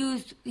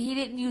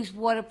didn't use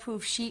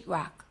waterproof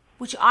sheetrock,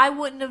 which I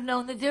wouldn't have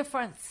known the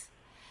difference.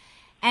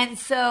 And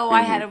so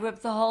I had to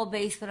rip the whole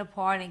basement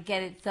apart and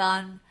get it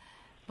done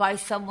by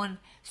someone.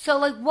 So,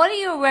 what are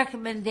your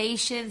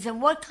recommendations,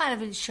 and what kind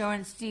of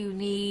insurance do you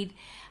need?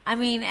 I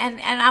mean,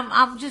 and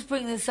I'm just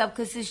bringing this up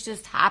because this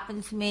just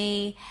happened to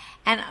me,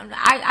 and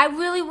I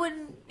really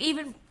wouldn't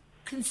even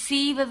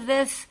conceive of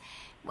this.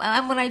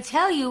 And when I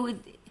tell you,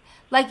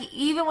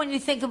 even when you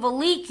think of a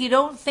leak, you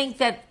don't think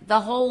that the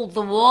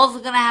walls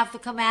are going to have to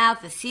come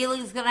out, the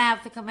ceiling's going to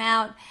have to come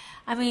out.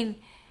 I mean,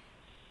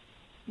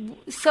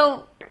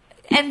 so,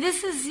 and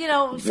this is,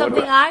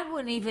 something I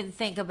wouldn't even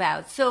think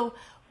about. So,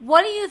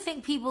 what do you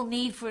think people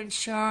need for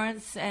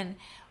insurance, and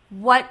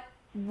what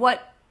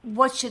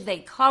should they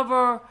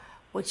cover?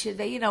 What should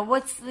they,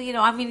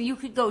 I mean, you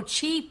could go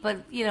cheap, but,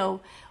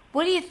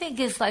 what do you think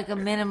is a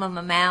minimum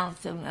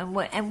amount, and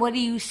what do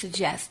you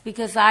suggest?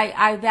 Because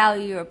I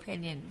value your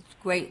opinion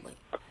greatly.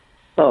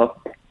 Oh,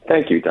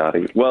 thank you,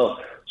 Dottie. Well,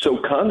 so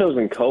condos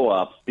and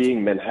co-ops,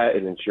 being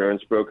Manhattan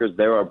insurance brokers,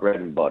 they're our bread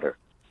and butter.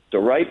 So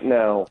right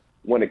now,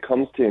 when it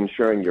comes to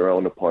insuring your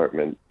own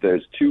apartment,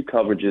 there's two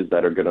coverages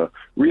that are going to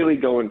really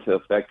go into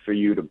effect for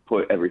you to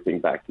put everything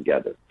back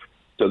together.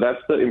 So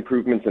that's the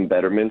improvements and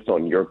betterments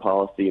on your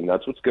policy, and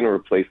that's what's going to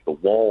replace the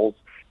walls,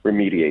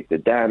 remediate the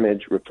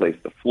damage, replace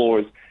the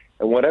floors,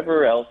 and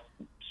whatever else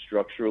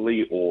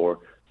structurally or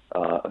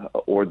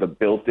the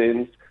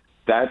built-ins.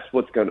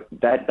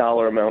 That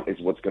dollar amount is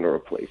what's going to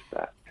replace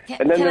that.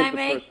 And then Can there's I the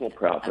make personal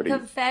property. a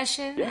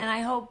confession? Yeah. And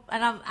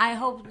I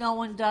hope no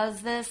one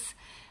does this,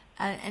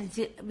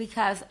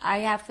 because I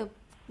have to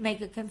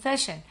make a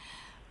confession.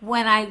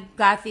 When I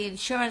got the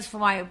insurance for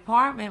my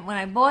apartment, when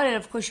I bought it,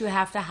 of course you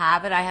have to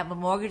have it. I have a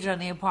mortgage on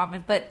the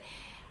apartment, but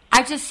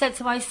I just said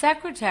to my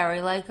secretary,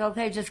 like,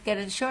 okay, just get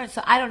insurance.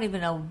 So I don't even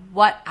know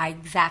what I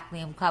exactly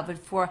am covered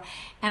for.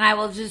 And I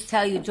will just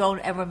tell you, don't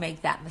ever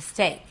make that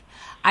mistake.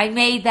 I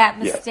made that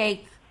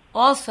mistake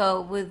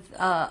also with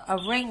a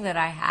ring that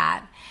I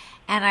had.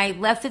 And I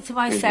left it to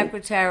my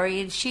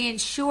secretary, and she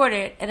insured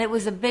it, and it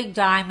was a big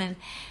diamond.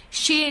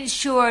 She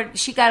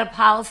got a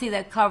policy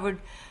that covered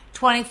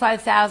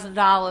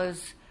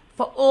 $25,000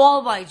 for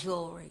all my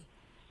jewelry,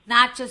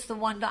 not just the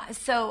one diamond.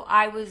 So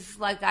I was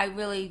like, I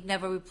really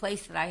never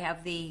replaced it. I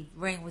have the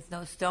ring with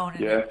no stone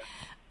in it.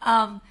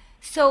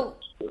 So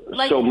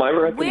my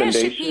recommendation, where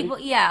should people,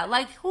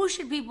 who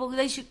should people,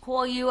 they should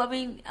call you? I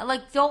mean,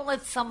 like, don't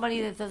let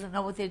somebody that doesn't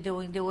know what they're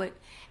doing do it.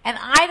 And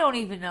I don't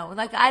even know,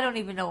 I don't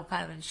even know what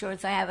kind of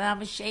insurance I have, and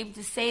I'm ashamed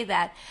to say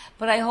that,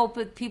 but I hope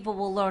that people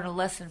will learn a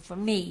lesson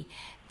from me,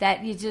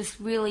 that you just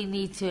really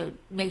need to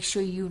make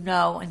sure you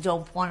know and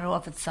don't pawn it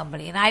off at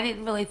somebody. And I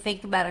didn't really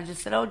think about it. I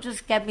just said,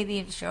 just get me the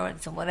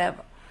insurance and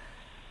whatever.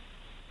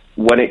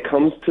 When it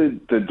comes to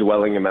the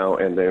dwelling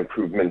amount and the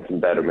improvements and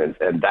betterments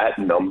and that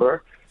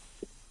number,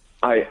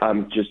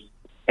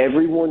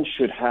 everyone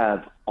should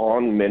have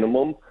on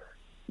minimum,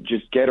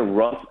 just get a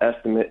rough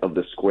estimate of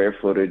the square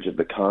footage of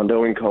the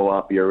condo and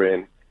co-op you're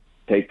in.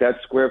 Take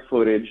that square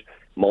footage,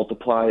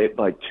 multiply it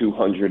by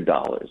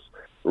 $200.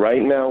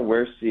 Right now,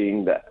 we're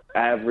seeing the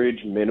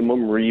average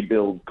minimum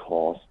rebuild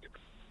cost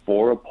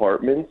for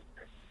apartments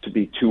to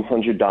be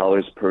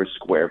 $200 per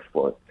square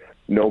foot.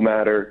 No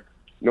matter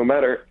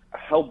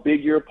how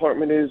big your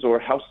apartment is or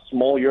how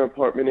small your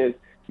apartment is,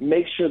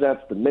 make sure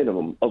that's the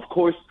minimum. Of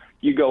course,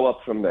 you go up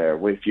from there.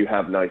 If you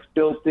have nice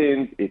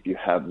built-ins, if you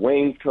have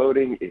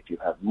wainscoting, if you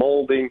have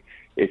molding,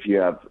 if you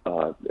have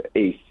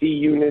AC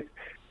units,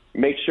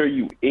 make sure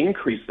you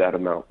increase that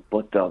amount.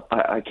 But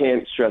I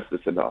can't stress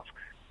this enough.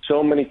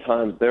 So many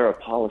times there are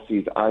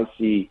policies I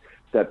see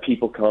that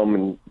people come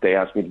and they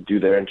ask me to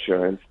do their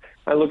insurance.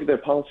 I look at their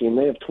policy and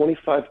they have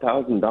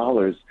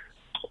 $25,000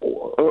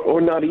 or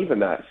not even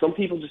that. Some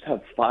people just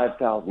have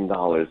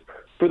 $5,000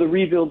 for the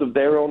rebuild of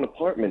their own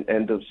apartment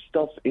and the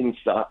stuff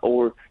inside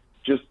or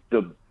just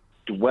the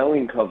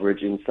dwelling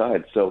coverage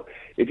inside. So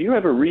if you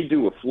ever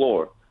redo a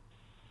floor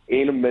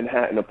in a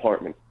Manhattan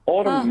apartment,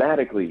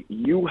 automatically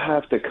you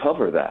have to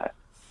cover that.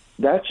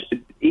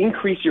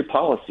 Increase your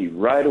policy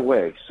right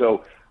away.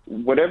 So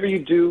whatever you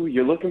do,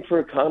 you're looking for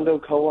a condo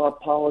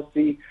co-op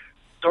policy,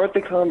 start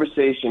the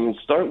conversation and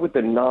start with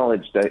the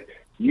knowledge that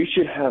you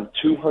should have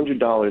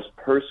 $200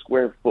 per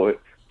square foot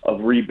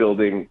of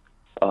rebuilding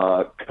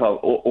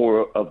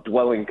or of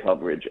dwelling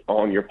coverage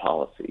on your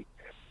policy.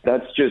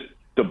 That's just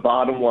the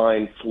bottom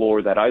line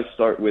floor that I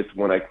start with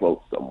when I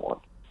quote someone.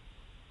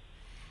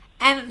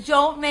 And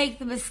don't make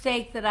the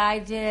mistake that I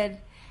did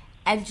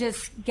and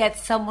just get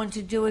someone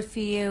to do it for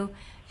you.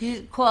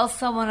 You call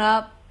someone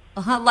up,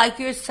 like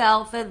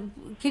yourself,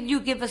 and can you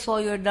give us all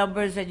your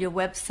numbers and your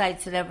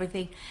websites and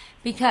everything?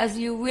 Because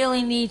you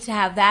really need to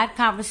have that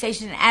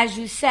conversation. As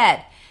you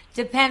said,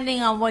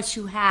 depending on what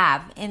you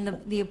have in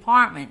the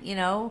apartment,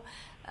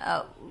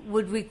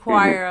 would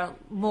require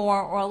more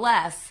or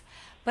less.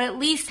 But at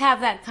least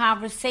have that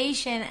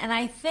conversation. And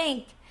I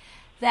think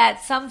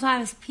that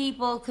sometimes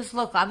people, because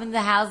look, I'm in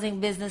the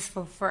housing business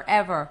for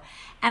forever,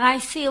 and I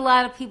see a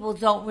lot of people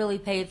don't really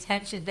pay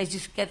attention. They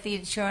just get the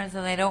insurance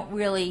and they don't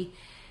really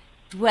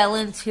dwell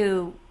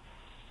into,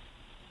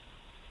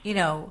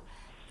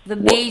 the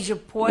major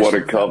portions. What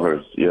it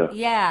covers,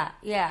 yeah.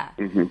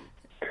 Mm-hmm.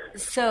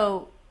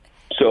 So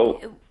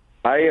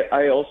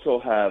I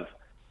also have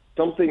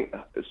something.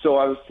 So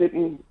I was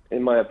sitting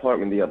in my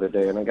apartment the other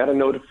day, and I got a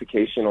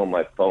notification on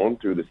my phone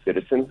through the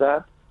Citizens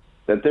app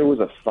that there was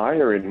a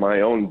fire in my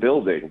own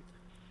building.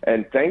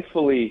 And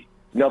thankfully,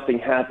 nothing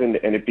happened,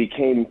 and it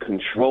became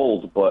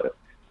controlled. But,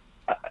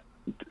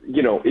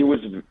 it was,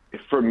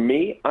 for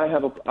me,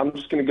 I'm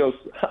just going to go,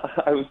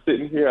 I was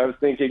sitting here, I was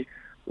thinking,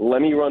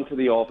 let me run to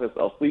the office.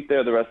 I'll sleep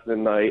there the rest of the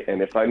night,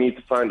 and if I need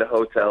to find a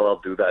hotel,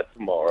 I'll do that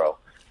tomorrow.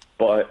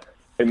 But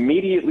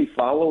immediately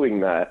following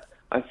that,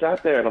 I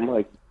sat there, and I'm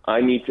like, I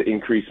need to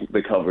increase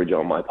the coverage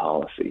on my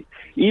policy.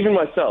 Even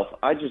myself,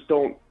 I just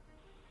don't.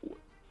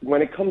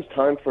 When it comes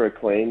time for a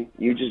claim,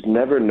 you just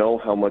never know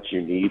how much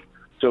you need.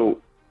 So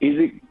is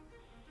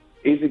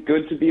it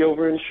good to be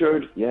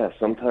overinsured? Yeah,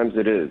 sometimes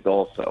it is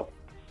also.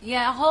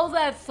 Yeah, hold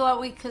that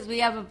thought because we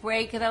have a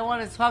break, and I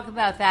want to talk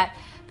about that.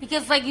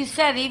 Because, like you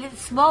said, even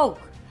smoke,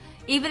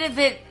 even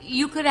if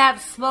you could have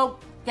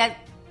smoke that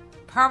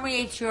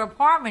permeates your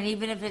apartment,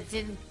 even if it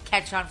didn't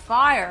catch on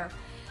fire.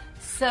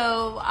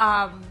 So,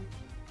 and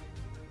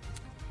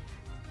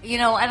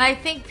I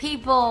think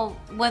people,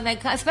 when they,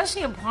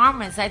 especially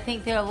apartments, I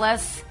think they're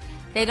less,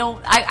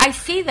 I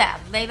see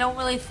them, they don't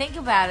really think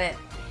about it.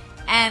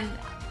 And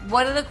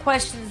what are the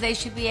questions they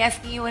should be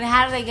asking you, and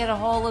how do they get a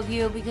hold of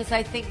you? Because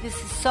I think this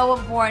is so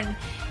important,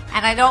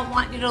 and I don't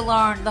want you to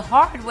learn the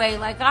hard way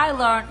like I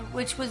learned,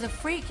 which was a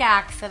freak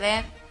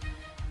accident,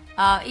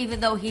 even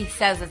though he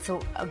says it's a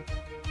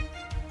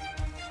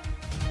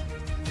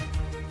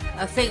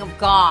thing of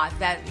God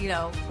that,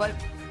 but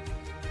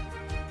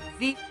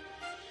the...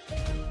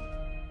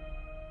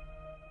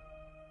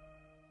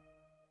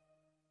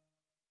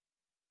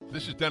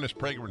 This is Dennis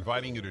Prager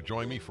inviting you to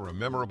join me for a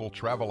memorable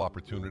travel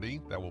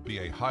opportunity that will be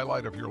a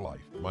highlight of your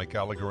life. Mike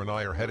Gallagher and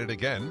I are headed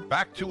again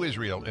back to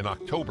Israel in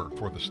October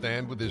for the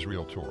Stand with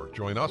Israel tour.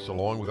 Join us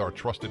along with our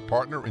trusted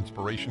partner,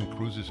 Inspiration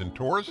Cruises and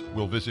Tours.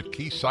 We'll visit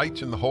key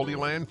sites in the Holy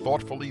Land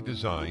thoughtfully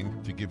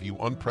designed to give you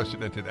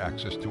unprecedented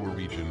access to a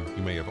region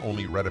you may have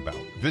only read about.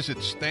 Visit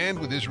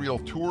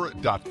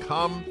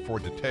standwithisraeltour.com for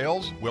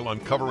details. We'll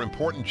uncover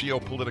important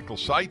geopolitical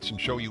sites and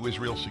show you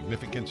Israel's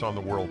significance on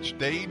the world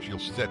stage. You'll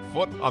set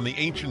foot on the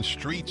ancient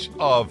streets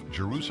of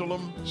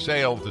Jerusalem,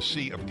 sail the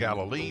Sea of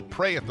Galilee,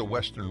 pray at the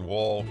Western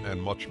Wall,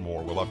 and much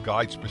more. We'll have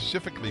guides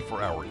specifically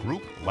for our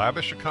group,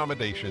 lavish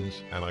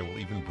accommodations, and I will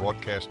even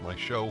broadcast my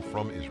show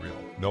from Israel.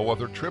 No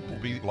other trip will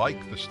be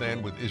like the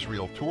Stand with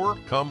Israel tour.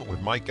 Come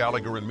with Mike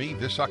Gallagher and me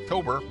this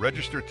October.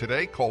 Register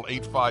today. Call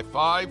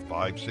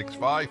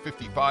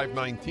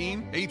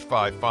 855-565-5519,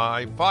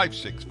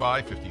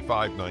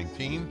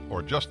 855-565-5519,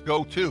 or just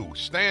go to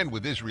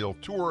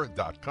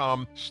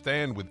standwithisraeltour.com,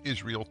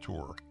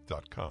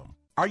 standwithisraeltour.com.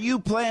 Are you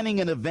planning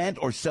an event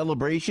or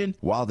celebration?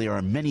 While there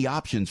are many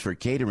options for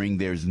catering,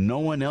 there's no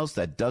one else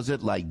that does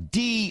it like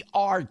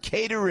DR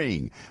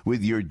Catering.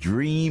 With your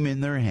dream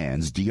in their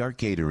hands, DR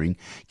Catering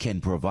can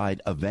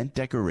provide event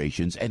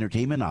decorations,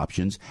 entertainment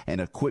options,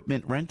 and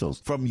equipment rentals.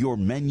 From your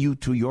menu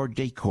to your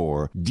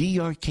decor,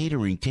 DR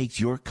Catering takes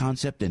your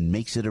concept and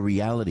makes it a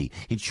reality,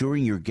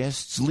 ensuring your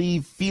guests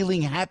leave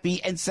feeling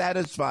happy and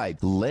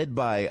satisfied. Led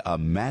by a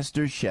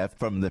master chef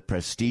from the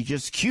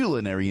prestigious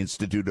Culinary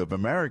Institute of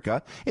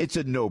America, it's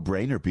a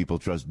no-brainer people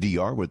trust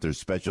DR with their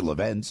special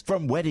events.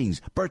 From weddings,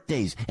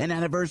 birthdays, and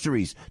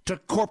anniversaries to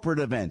corporate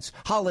events,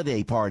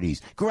 holiday parties,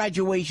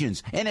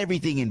 graduations, and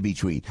everything in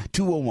between.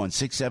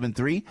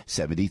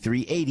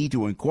 201-673-7380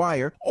 to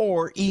inquire,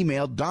 or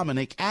email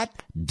Dominic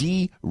at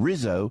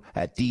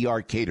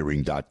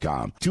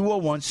drizzo@drcatering.com.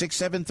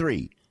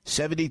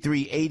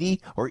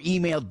 201-673-7380 or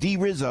email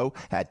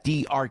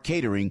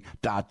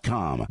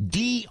drizzo@drcatering.com.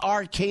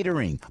 DR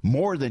Catering,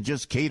 more than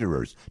just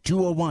caterers.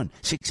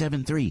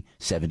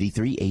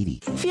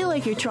 201-673-7380. Feel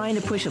like you're trying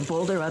to push a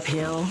boulder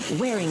uphill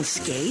wearing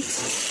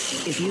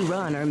skates? If you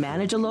run or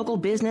manage a local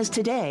business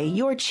today,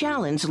 you're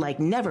challenged like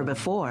never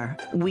before.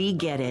 We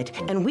get it,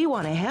 and we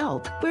want to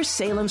help. We're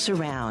Salem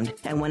Surround,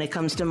 and when it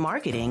comes to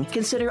marketing,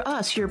 consider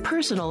us your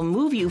personal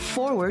move you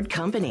forward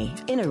company.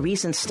 In a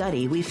recent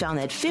study, we found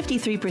that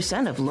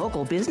 53% of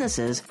local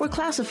businesses were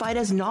classified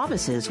as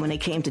novices when it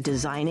came to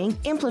designing,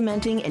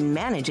 implementing, and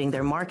managing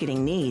their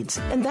marketing needs.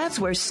 And that's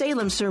where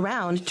Salem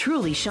Surround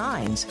truly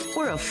shines.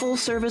 We're a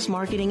full-service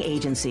marketing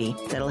agency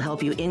that'll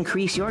help you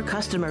increase your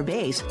customer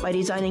base by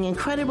designing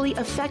incredibly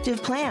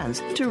effective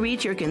plans to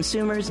reach your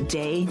consumers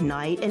day,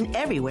 night, and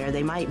everywhere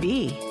they might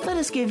be. Let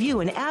us give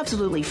you an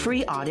absolutely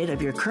free audit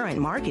of your current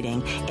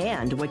marketing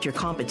and what your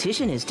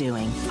competition is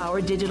doing. Our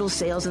digital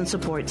sales and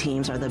support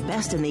teams are the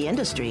best in the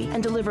industry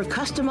and deliver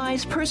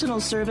customized personal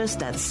service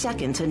that's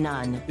second to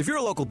none. If you're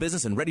a local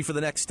business and ready for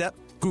the next step,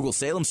 Google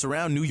Salem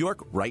Surround New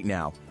York right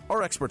now.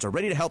 Our experts are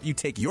ready to help you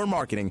take your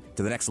marketing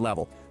to the next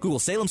level. Google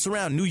Salem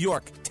Surround New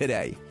York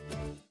today.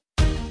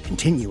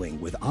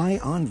 Continuing with Eye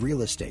on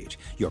Real Estate,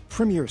 your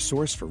premier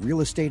source for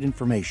real estate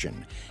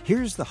information.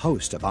 Here's the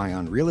host of Eye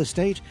on Real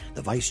Estate,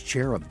 the vice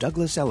chair of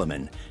Douglas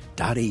Elliman,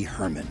 Dottie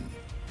Herman.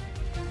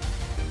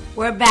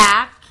 We're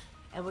back,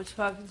 and we're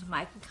talking to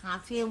Michael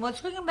Conti, and we're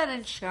talking about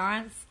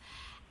insurance.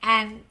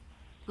 And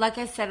like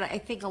I said, I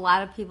think a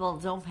lot of people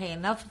don't pay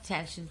enough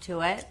attention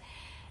to it.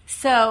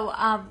 So,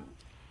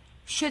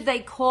 should they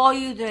call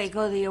you? Do they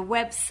go to your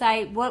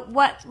website? What,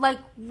 like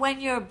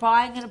when you're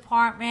buying an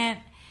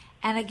apartment,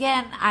 and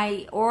again,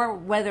 or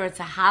whether it's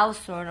a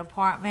house or an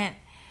apartment,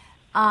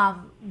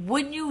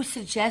 wouldn't you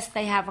suggest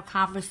they have a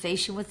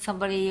conversation with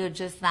somebody, or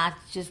just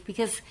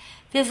because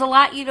there's a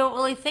lot you don't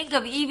really think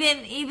of.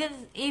 Even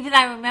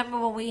I remember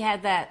when we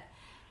had that,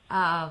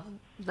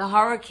 the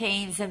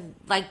hurricanes, and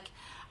like,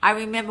 I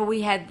remember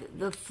we had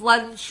the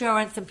flood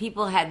insurance, and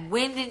people had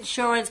wind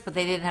insurance, but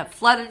they didn't have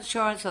flood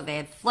insurance, or they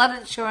had flood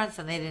insurance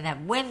and they didn't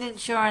have wind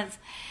insurance.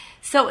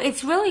 So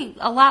it's really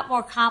a lot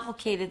more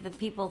complicated than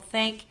people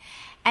think,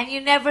 and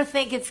you never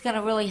think it's going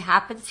to really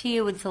happen to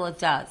you until it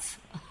does.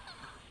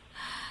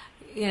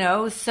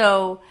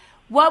 So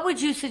What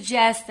would you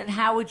suggest, and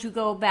how would you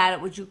go about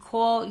it? Would you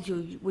call?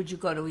 Would you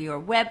go to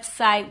your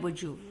website?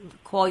 Would you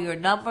call your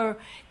number?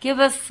 Give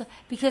us,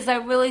 because I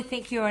really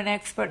think you're an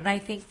expert, and I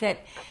think that,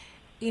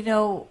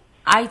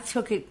 I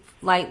took it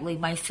lightly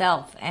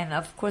myself, and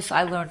of course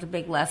I learned a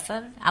big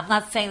lesson. I'm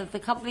not saying that the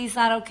company's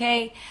not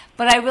okay,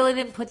 but I really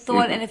didn't put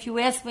thought, and if you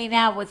ask me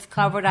now what's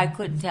covered, I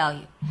couldn't tell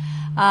you.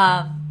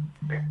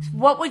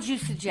 What would you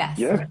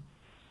suggest?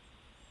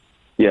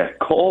 Yeah,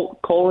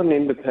 call an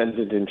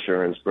independent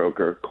insurance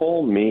broker.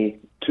 Call me,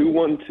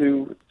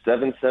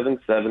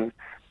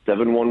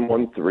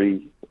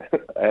 212-777-7113,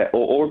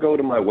 or go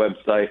to my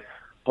website,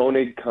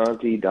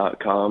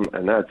 honigconte.com,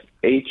 and that's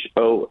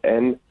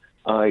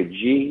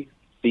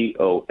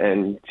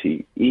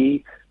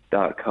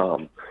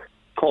HONIGCONTE.com.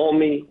 Call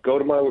me, go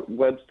to my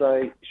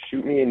website,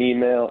 shoot me an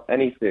email,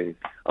 anything.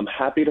 I'm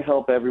happy to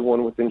help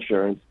everyone with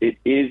insurance. It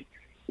is,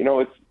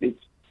 it's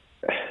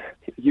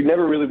you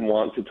never really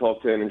want to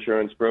talk to an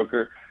insurance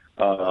broker,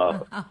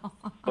 but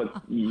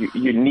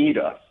you need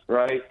us,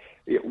 right?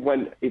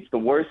 When it's the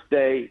worst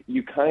day,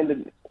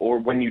 or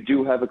when you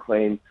do have a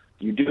claim,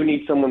 you do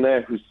need someone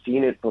there who's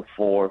seen it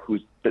before,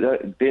 who's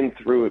been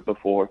through it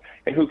before,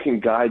 and who can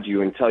guide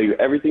you and tell you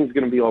everything's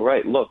going to be all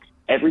right. Look,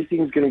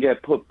 everything's going to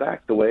get put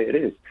back the way it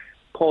is.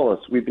 Call us.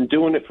 We've been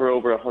doing it for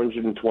over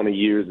 120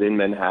 years in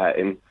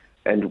Manhattan,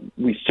 and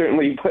we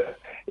certainly,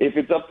 if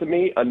it's up to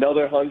me,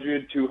 another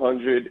 100,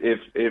 200.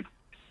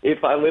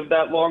 If I live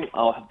that long,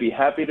 I'll be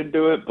happy to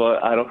do it,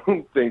 but I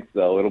don't think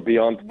so. It'll be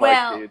on to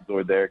my kids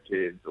or their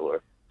kids.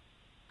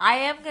 I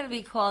am going to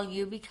be calling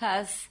you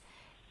because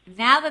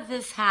now that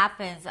this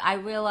happens, I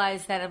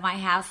realize that in my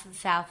house in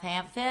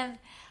Southampton,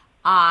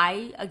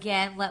 I,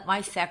 again, let my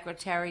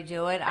secretary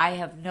do it. I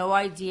have no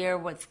idea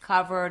what's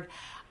covered.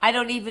 I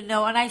don't even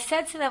know. And I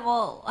said to them,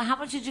 well, how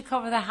much did you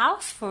cover the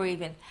house for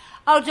even?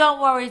 Oh, don't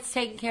worry, it's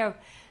taken care of.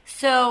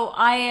 So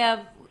I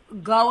am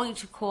going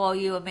to call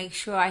you and make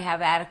sure I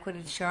have adequate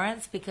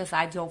insurance because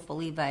I don't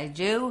believe I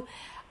do.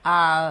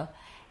 And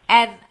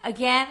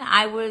again,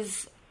 I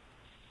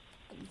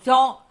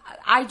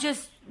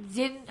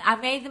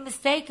made the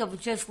mistake of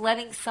just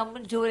letting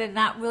someone do it and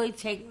not really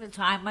taking the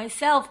time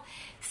myself.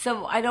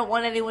 So I don't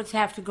want anyone to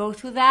have to go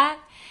through that.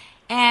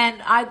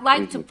 And I'd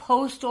like to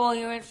post all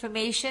your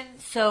information.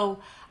 So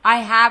I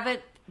have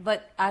it,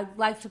 but I'd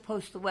like to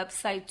post the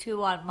website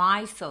too on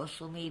my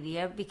social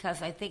media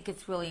because I think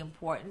it's really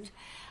important.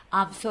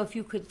 So if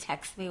you could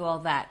text me all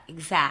that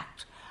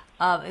exact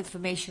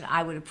information,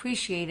 I would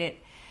appreciate it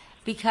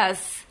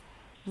because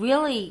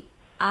really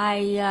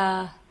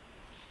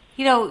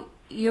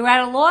you're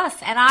at a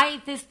loss, and I,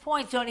 at this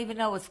point, don't even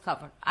know what's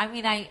covered. I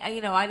mean,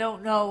 I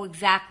don't know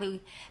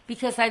exactly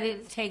because I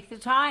didn't take the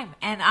time.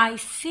 And I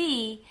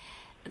see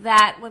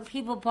that when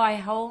people buy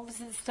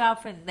homes and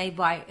stuff, and they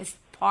buy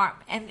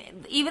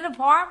even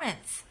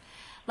apartments,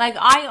 like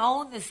I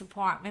own this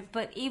apartment,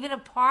 but even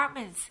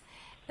apartments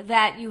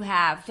that you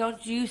have,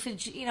 don't use,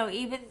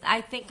 even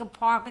I think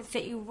apartments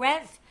that you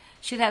rent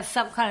should have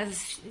some kind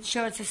of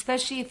insurance,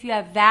 especially if you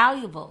have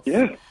valuables.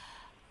 Yeah.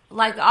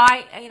 Like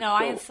I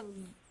have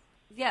some.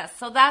 Yeah,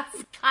 so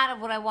that's kind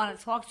of what I want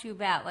to talk to you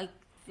about, like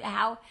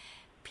how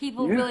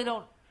people really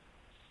don't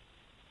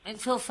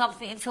until it's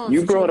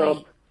you brought too late.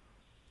 up.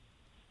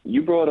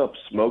 You brought up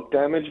smoke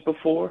damage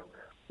before.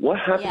 What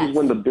happens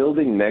when the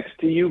building next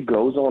to you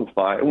goes on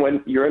fire?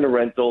 When you're in a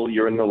rental,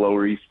 you're in the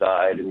Lower East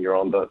Side, and you're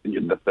on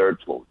the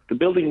third floor. The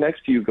building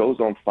next to you goes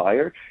on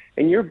fire,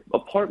 and your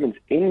apartment's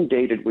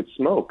inundated with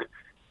smoke.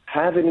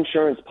 Have an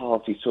insurance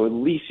policy so at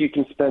least you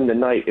can spend the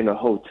night in a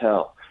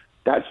hotel.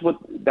 That's what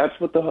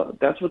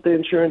the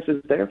insurance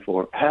is there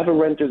for. Have a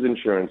renter's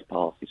insurance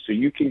policy so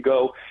you can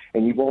go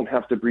and you won't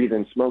have to breathe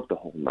in smoke the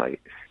whole night.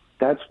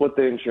 That's what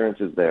the insurance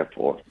is there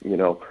for.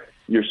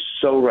 You're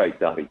so right,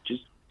 Dottie.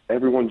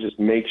 Everyone just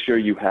make sure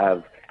you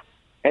have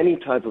any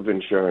type of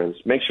insurance.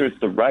 Make sure it's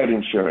the right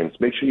insurance.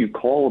 Make sure you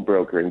call a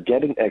broker and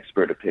get an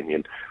expert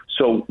opinion.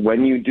 So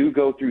when you do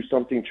go through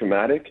something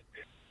traumatic,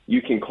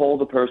 you can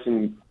call a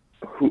person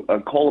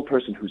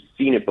who's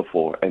seen it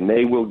before, and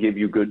they will give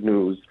you good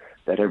news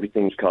that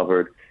everything's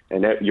covered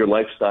and that your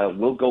lifestyle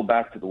will go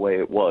back to the way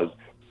it was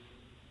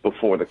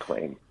before the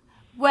claim.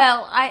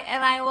 Well,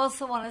 I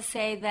also want to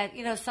say that,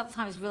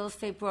 sometimes real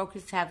estate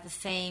brokers have the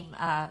same,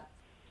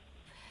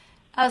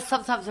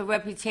 sometimes a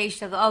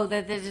reputation of,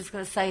 that they're just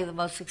going to sell you the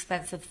most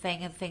expensive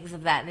thing and things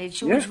of that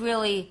nature, which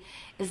really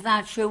is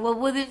not true. Well,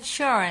 with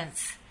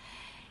insurance,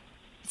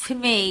 to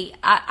me,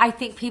 I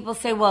think people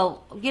say,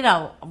 well,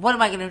 what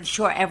am I going to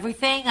insure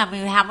everything? I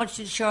mean, how much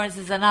insurance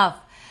is enough?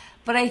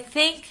 But I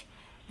think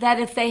that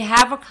if they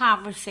have a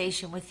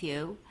conversation with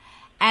you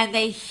and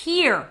they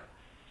hear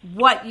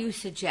what you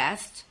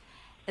suggest,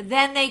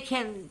 then they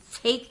can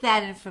take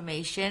that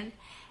information,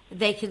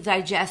 they can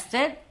digest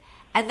it,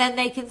 and then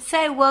they can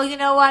say, well, you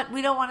know what,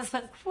 we don't want to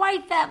spend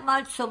quite that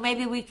much, so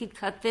maybe we could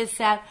cut this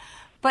out.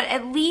 But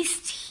at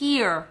least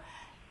hear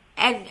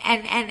and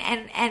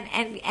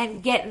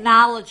get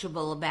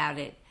knowledgeable about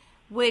it,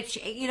 which,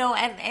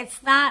 and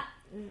it's not,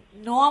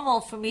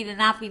 normal for me to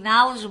not be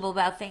knowledgeable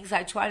about things.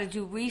 I try to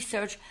do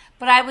research,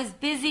 but I was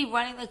busy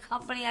running the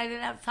company. I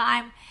didn't have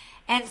time.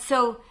 And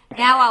so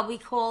now I'll be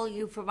calling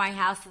you for my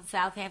house in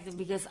Southampton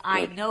because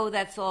I know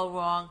that's all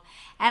wrong.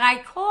 And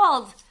I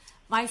called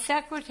my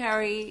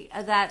secretary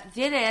that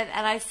did it,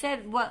 and I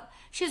said, well,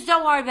 she says,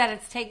 don't worry about it.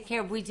 It's taken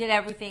care of. We did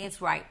everything.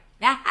 It's right.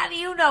 Now, how do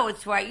you know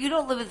it's right? You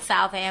don't live in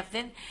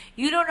Southampton.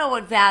 You don't know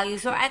what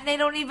values are, and they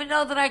don't even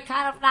know that I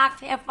kind of knocked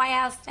half my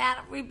house down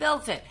and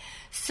rebuilt it.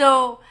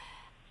 So,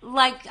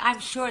 I'm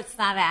sure it's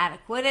not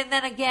adequate. And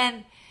then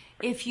again,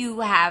 if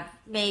you have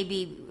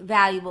maybe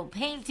valuable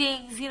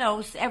paintings,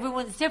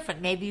 everyone's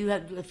different. Maybe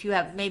if you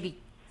have maybe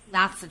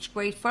not such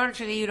great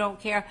furniture that you don't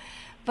care.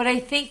 But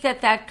I think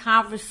that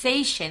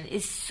conversation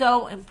is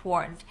so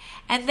important.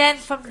 And then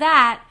from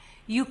that,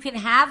 you can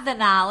have the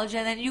knowledge,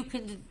 and then you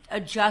can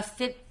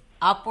adjust it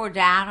up or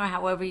down or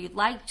however you'd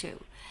like to.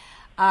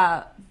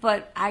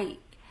 But like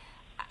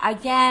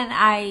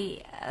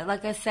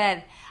I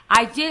said,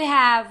 I did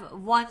have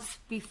once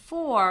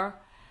before,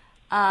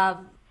 I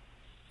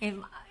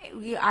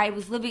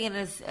was living in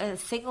a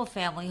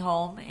single-family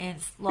home in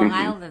Long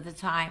Island at the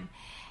time,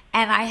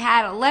 and I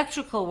had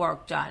electrical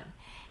work done.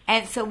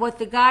 And so what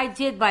the guy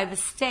did by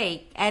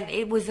mistake, and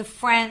it was a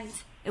friend,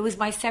 it was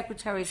my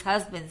secretary's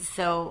husband,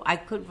 so I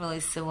couldn't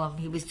really sue him.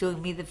 He was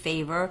doing me the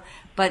favor,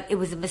 but it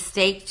was a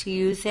mistake to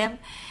use him.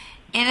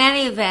 In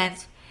any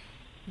event,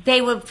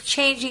 they were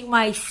changing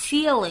my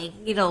ceiling,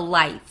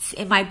 lights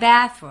in my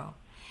bathroom.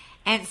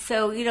 And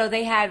so,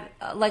 they had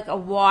like a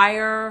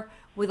wire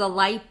with a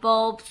light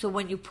bulb, so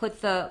when you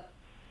put the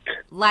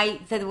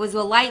light, there was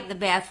a light in the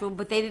bathroom,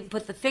 but they didn't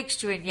put the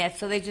fixture in yet,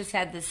 so they just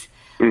had this,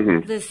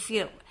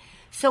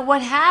 So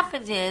what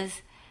happened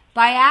is,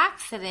 by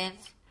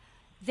accident,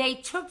 they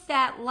took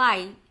that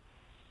light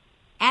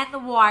and the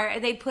wire,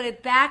 they put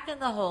it back in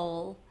the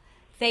hole,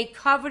 they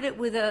covered it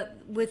with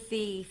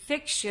the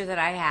fixture that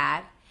I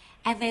had,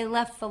 and they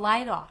left the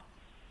light on.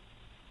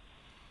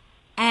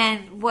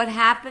 And what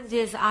happened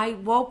is I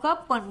woke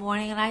up one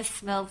morning and I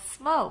smelled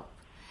smoke.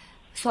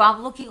 So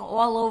I'm looking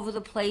all over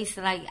the place,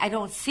 and I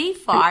don't see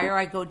fire.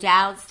 I go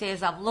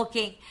downstairs, I'm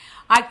looking.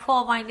 I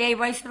call my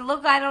neighbor. I said,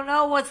 look, I don't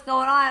know what's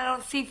going on. I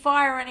don't see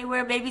fire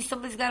anywhere. Maybe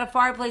somebody's got a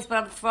fireplace, but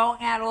I'm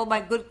throwing out all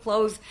my good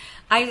clothes.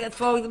 I'm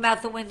throwing them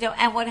out the window.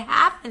 And what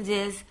happened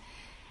is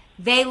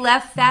they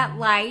left that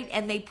light,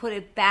 and they put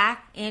it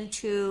back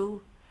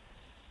into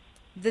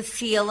the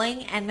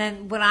ceiling. And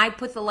then when I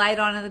put the light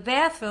on in the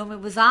bathroom, it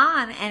was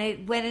on, and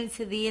it went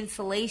into the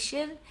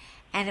insulation,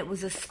 and it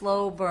was a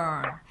slow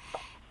burn.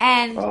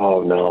 And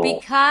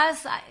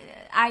because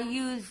I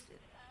used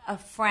a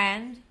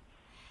friend,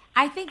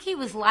 I think he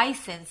was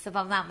licensed, if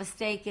I'm not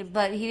mistaken,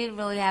 but he didn't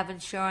really have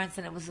insurance,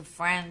 and it was a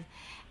friend,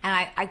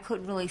 and I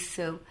couldn't really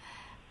sue.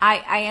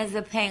 I ended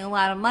up paying a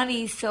lot of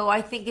money, so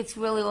I think it's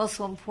really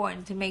also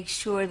important to make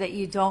sure that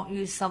you don't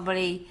use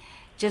somebody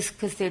just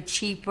because they're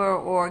cheaper,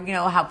 or,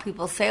 how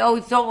people say, oh,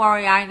 don't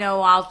worry, I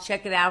know, I'll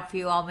check it out for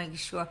you, I'll make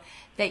sure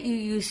that you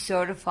use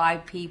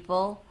certified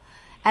people.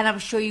 And I'm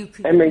sure you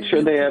could... And make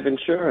sure they have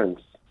insurance.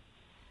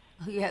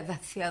 Oh, yeah,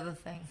 that's the other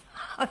thing.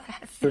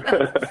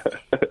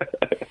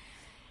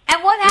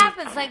 And what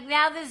happens? Like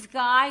now this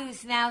guy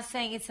who's now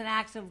saying it's an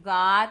act of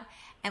God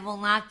and will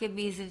not give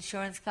me his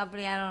insurance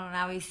company. I don't know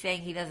how he's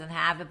saying he doesn't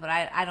have it, but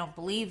I don't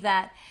believe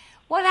that.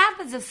 What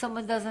happens if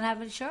someone doesn't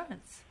have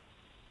insurance?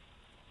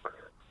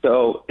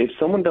 So if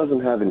someone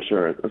doesn't have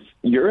insurance,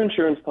 your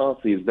insurance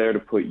policy is there to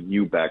put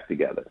you back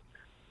together.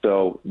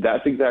 So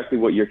that's exactly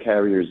what your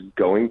carrier is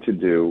going to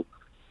do.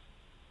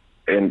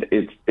 And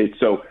it's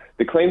so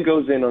the claim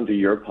goes in under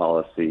your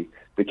policy.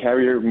 The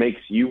carrier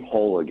makes you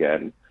whole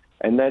again.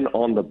 And then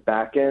on the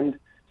back end,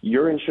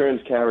 your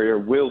insurance carrier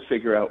will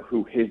figure out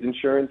who his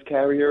insurance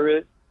carrier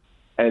is.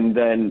 And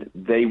then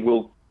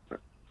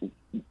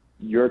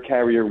your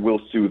carrier will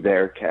sue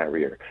their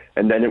carrier.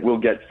 And then it will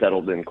get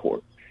settled in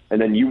court.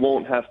 And then you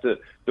won't have to,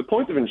 the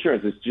point of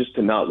insurance is just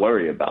to not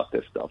worry about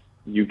this stuff.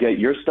 You get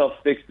your stuff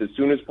fixed as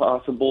soon as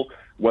possible,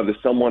 whether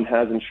someone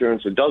has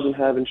insurance or doesn't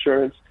have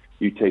insurance.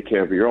 You take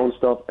care of your own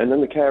stuff, and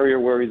then the carrier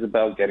worries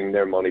about getting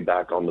their money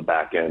back on the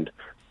back end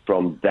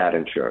from that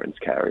insurance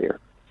carrier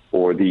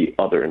or the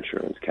other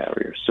insurance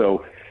carrier.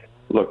 So,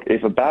 look,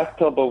 if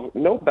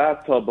no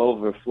bathtub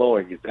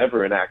overflowing is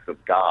ever an act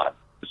of God.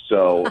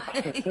 So,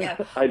 yeah.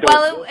 I don't.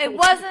 Well, it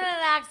wasn't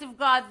an act of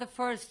God the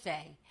first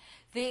day.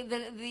 The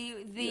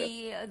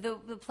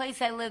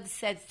place I lived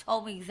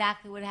told me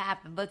exactly what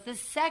happened. But the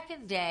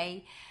second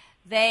day,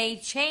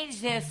 they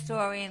changed their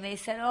story and they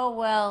said, oh,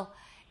 well,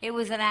 it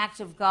was an act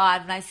of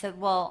God. And I said,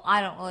 well,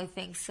 I don't really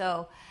think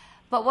so.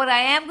 But what I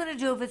am going to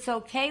do, if it's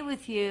okay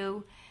with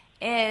you,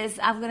 is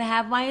I'm going to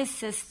have my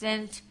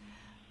assistant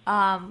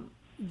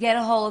get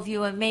a hold of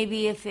you. And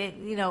maybe if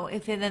in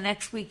the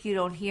next week you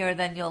don't hear,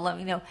 then you'll let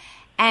me know.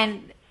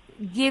 And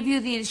give you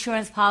the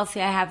insurance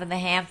policy I have in the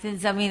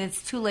Hamptons. I mean,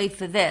 it's too late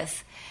for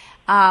this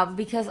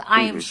because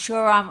I am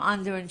sure I'm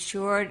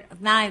underinsured.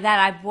 Not only that,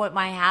 I bought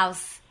my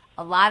house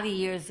a lot of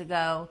years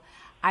ago.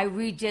 I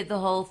redid the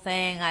whole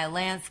thing. I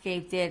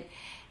landscaped it.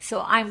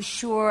 So I'm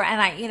sure,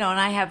 and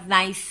I have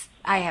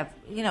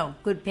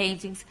good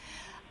paintings.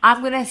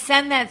 I'm going to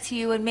send that to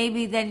you, and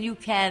maybe then you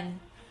can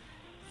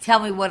tell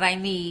me what I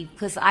need,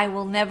 because I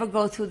will never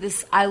go through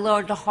this. I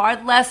learned a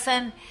hard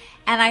lesson,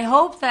 and I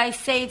hope that I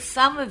saved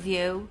some of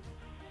you.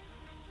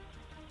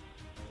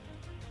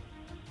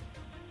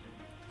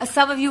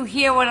 Some of you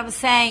hear what I'm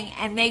saying,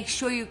 and make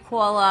sure you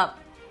call up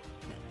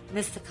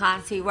Mr.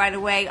 Conti right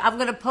away. I'm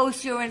going to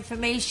post your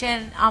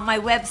information on my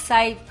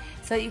website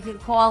so you can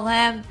call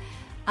him.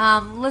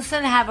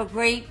 Listen, have a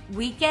great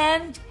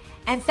weekend,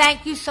 and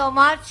thank you so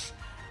much.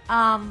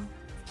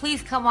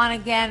 Please come on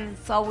again.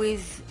 It's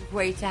always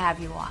great to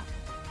have you on.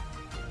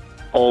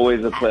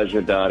 Always a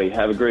pleasure, Dottie.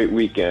 Have a great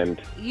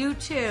weekend. You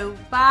too.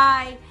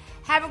 Bye.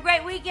 Have a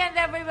great weekend,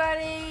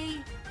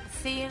 everybody.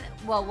 See you.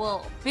 Well,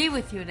 we'll be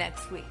with you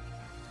next week.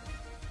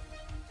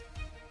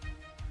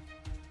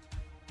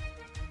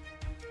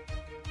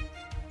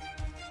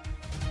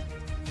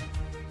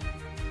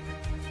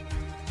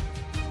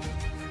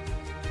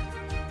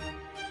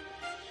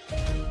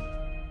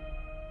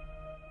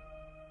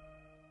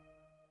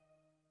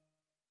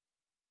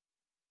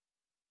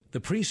 The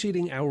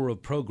preceding hour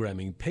of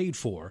programming paid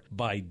for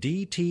by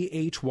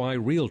DTHY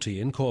Realty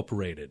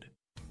Incorporated.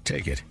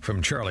 Take it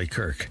from Charlie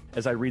Kirk.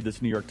 As I read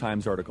this New York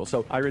Times article,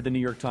 so I read the New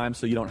York Times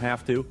so you don't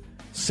have to.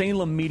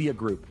 Salem Media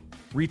Group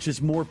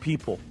reaches more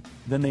people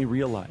than they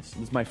realize.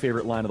 This is my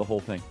favorite line of the whole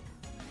thing.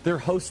 Their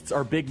hosts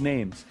are big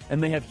names,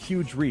 and they have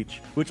huge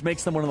reach, which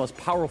makes them one of the most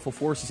powerful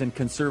forces in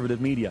conservative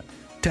media.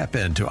 Tap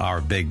into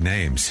our big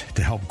names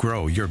to help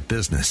grow your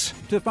business.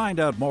 To find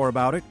out more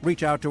about it,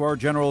 reach out to our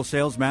General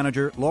Sales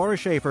Manager, Laura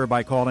Schaefer,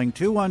 by calling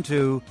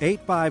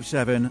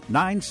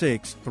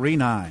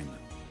 212-857-9639.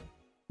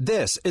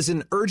 This is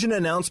an urgent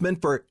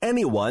announcement for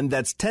anyone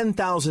that's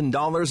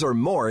 $10,000 or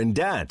more in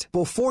debt.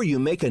 Before you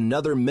make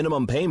another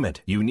minimum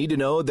payment, you need to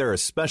know there are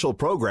special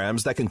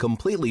programs that can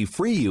completely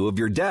free you of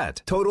your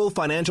debt. Total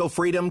Financial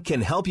Freedom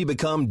can help you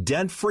become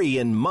debt-free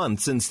in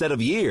months instead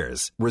of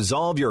years.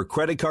 Resolve your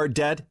credit card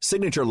debt,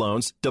 signature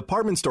loans,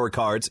 department store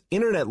cards,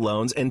 internet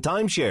loans, and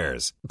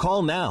timeshares.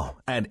 Call now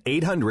at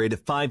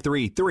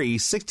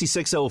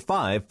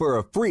 800-533-6605 for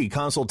a free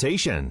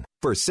consultation.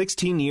 For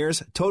 16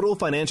 years, Total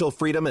Financial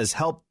Freedom has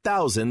helped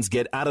thousands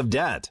get out of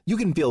debt. You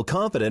can feel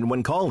confident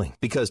when calling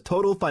because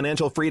Total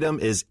Financial Freedom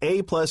is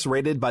A+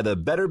 rated by the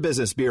Better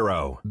Business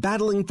Bureau.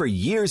 Battling for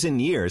years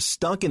and years,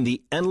 stuck in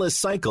the endless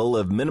cycle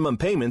of minimum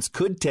payments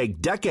could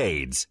take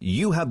decades.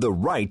 You have the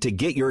right to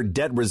get your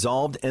debt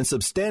resolved and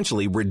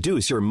substantially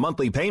reduce your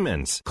monthly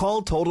payments.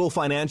 Call Total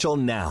Financial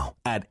now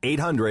at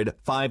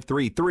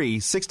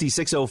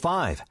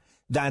 800-533-6605.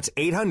 That's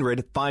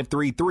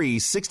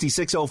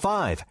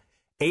 800-533-6605.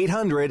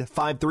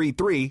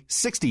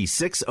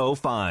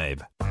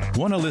 800-533-6605.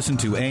 Want to listen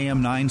to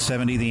AM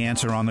 970 The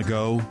Answer on the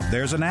go?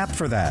 There's an app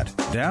for that.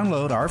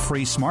 Download our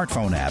free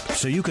smartphone app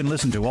so you can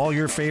listen to all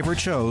your favorite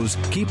shows,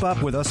 keep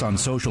up with us on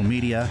social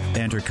media,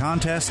 enter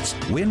contests,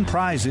 win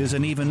prizes,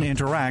 and even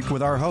interact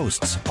with our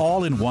hosts,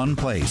 all in one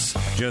place.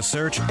 Just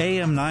search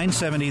AM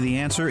 970 The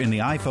Answer in the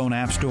iPhone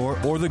App Store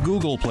or the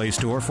Google Play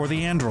Store for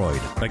the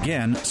Android.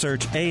 Again,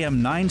 search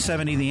AM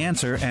 970 The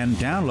Answer and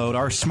download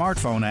our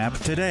smartphone app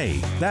today.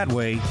 That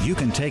way, you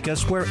can take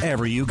us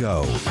wherever you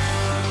go.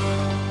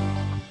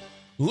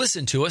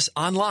 Listen to us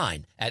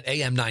online at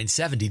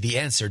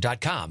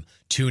am970theanswer.com.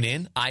 Tune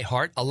in,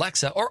 iHeart,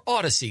 Alexa, or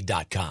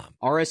Odyssey.com.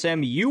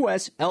 RSM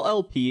US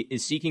LLP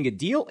is seeking a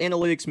deal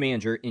analytics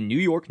manager in New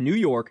York, New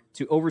York,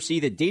 to oversee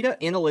the data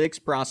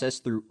analytics process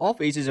through all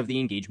phases of the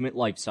engagement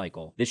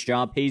lifecycle. This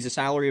job pays a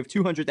salary of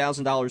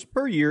 $200,000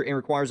 per year and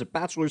requires a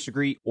bachelor's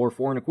degree or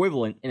foreign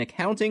equivalent in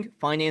accounting,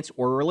 finance,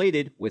 or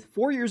related, with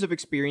 4 years of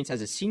experience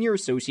as a senior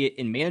associate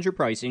in manager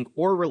pricing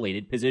or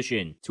related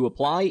position. To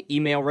apply,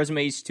 email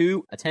resumes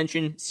to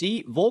attention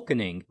C.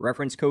 Volkening,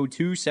 reference code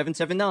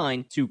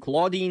 2779, to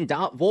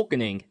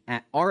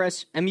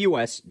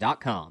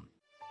claudine.volkening@rsmus.com.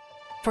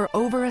 For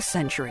over a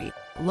century,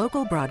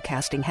 local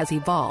broadcasting has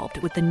evolved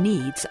with the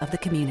needs of the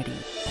community.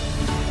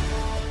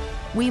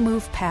 We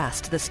move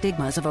past the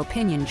stigmas of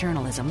opinion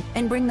journalism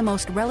and bring the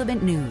most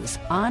relevant news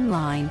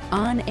online,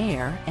 on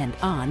air, and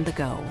on the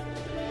go.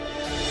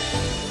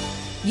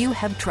 You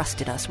have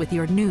trusted us with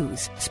your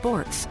news,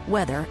 sports,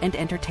 weather, and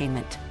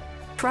entertainment.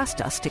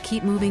 Trust us to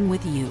keep moving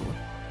with you.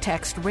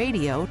 Text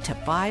radio to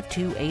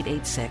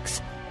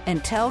 52886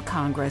 and tell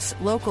Congress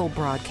local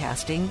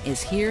broadcasting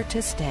is here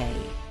to stay.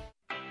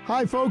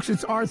 Hi, folks.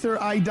 It's Arthur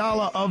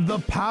Aidala of the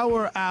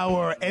Power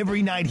Hour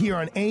every night here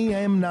on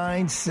AM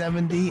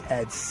 970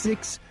 at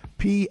 6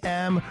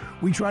 p.m.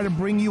 We try to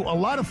bring you a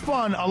lot of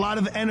fun, a lot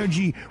of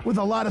energy, with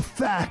a lot of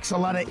facts, a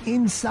lot of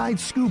inside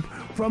scoop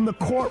from the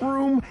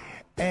courtroom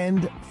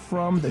and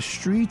from the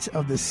streets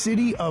of the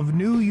city of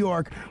New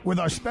York with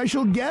our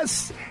special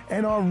guests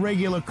and our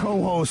regular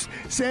co-hosts,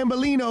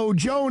 Sambolino,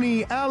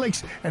 Joni,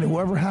 Alex, and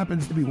whoever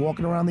happens to be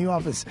walking around the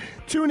office.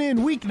 Tune in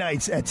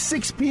weeknights at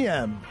 6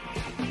 p.m.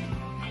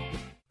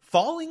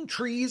 Falling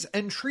trees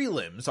and tree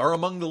limbs are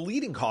among the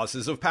leading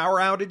causes of power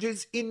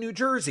outages in New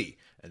Jersey,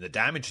 and the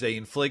damage they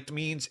inflict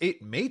means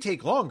it may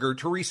take longer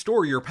to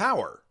restore your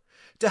power.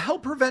 To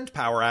help prevent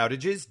power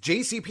outages,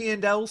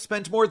 JCP&L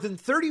spent more than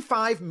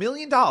 $35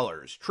 million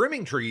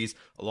trimming trees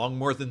along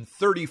more than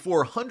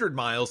 3,400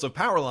 miles of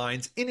power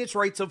lines in its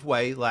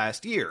rights-of-way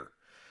last year.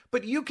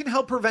 But you can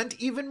help prevent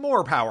even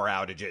more power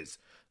outages.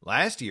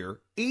 Last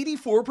year,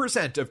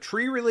 84% of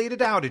tree-related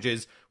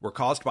outages were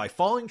caused by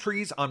falling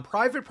trees on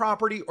private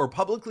property or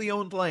publicly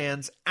owned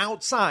lands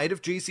outside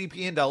of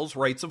JCP&L's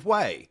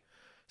rights-of-way.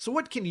 So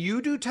what can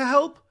you do to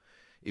help?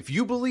 If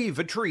you believe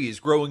a tree is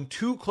growing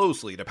too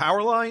closely to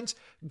power lines,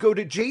 go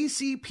to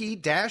jcp-l.com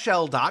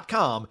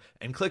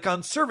and click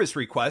on Service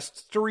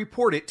Requests to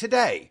report it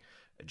today.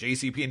 A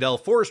JCP&L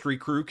forestry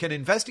crew can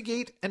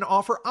investigate and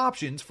offer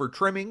options for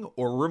trimming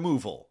or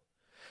removal.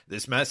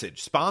 This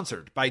message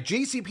sponsored by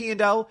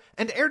JCP&L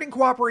and aired in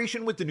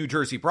cooperation with the New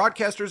Jersey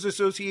Broadcasters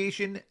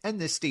Association and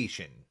this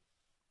station.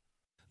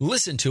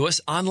 Listen to us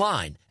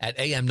online at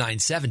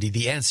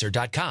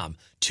am970theanswer.com.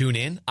 Tune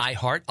in,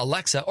 iHeart,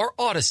 Alexa, or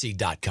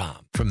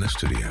Odyssey.com. From the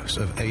studios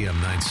of AM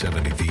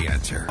 970 The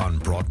Answer on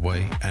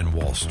Broadway and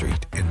Wall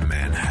Street in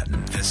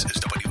Manhattan, this is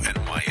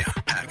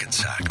WNYM,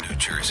 Hackensack, New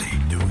Jersey,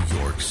 New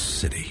York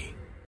City.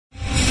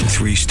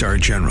 3-star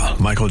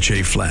General Michael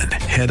J. Flynn,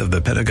 head of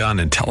the Pentagon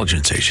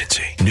Intelligence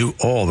Agency, knew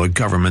all the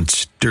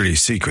government's dirty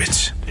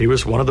secrets. He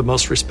was one of the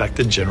most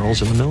respected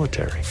generals in the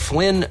military.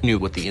 Flynn knew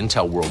what the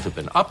intel world had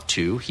been up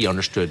to. He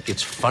understood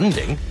its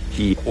funding.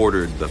 He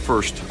ordered the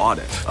first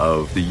audit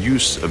of the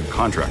use of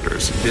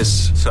contractors.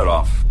 This set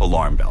off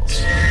alarm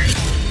bells.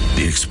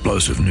 The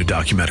explosive new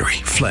documentary,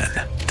 Flynn,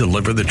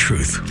 Deliver the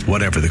Truth,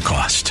 Whatever the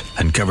Cost,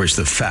 uncovers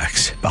the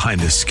facts behind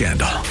this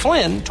scandal.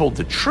 Flynn told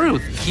the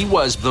truth. He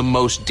was the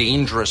most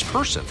dangerous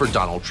person for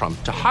Donald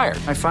Trump to hire.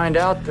 I find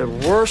out the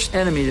worst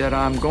enemy that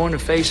I'm going to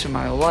face in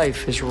my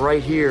life is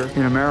right here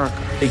in America.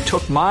 They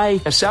took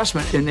my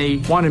assessment and they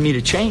wanted me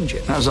to change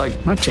it. And I was like,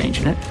 I'm not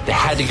changing it. They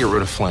had to get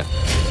rid of Flynn.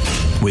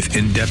 With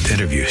in-depth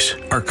interviews,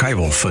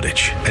 archival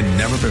footage, and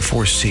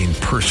never-before-seen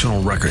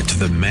personal records of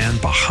the man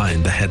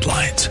behind the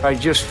headlines. I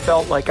just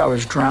felt like I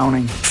was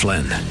drowning.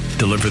 Flynn,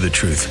 Deliver the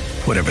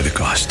Truth, Whatever the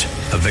Cost.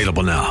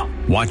 Available now.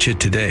 Watch it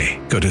today.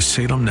 Go to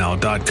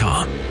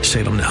salemnow.com.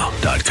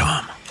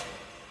 salemnow.com.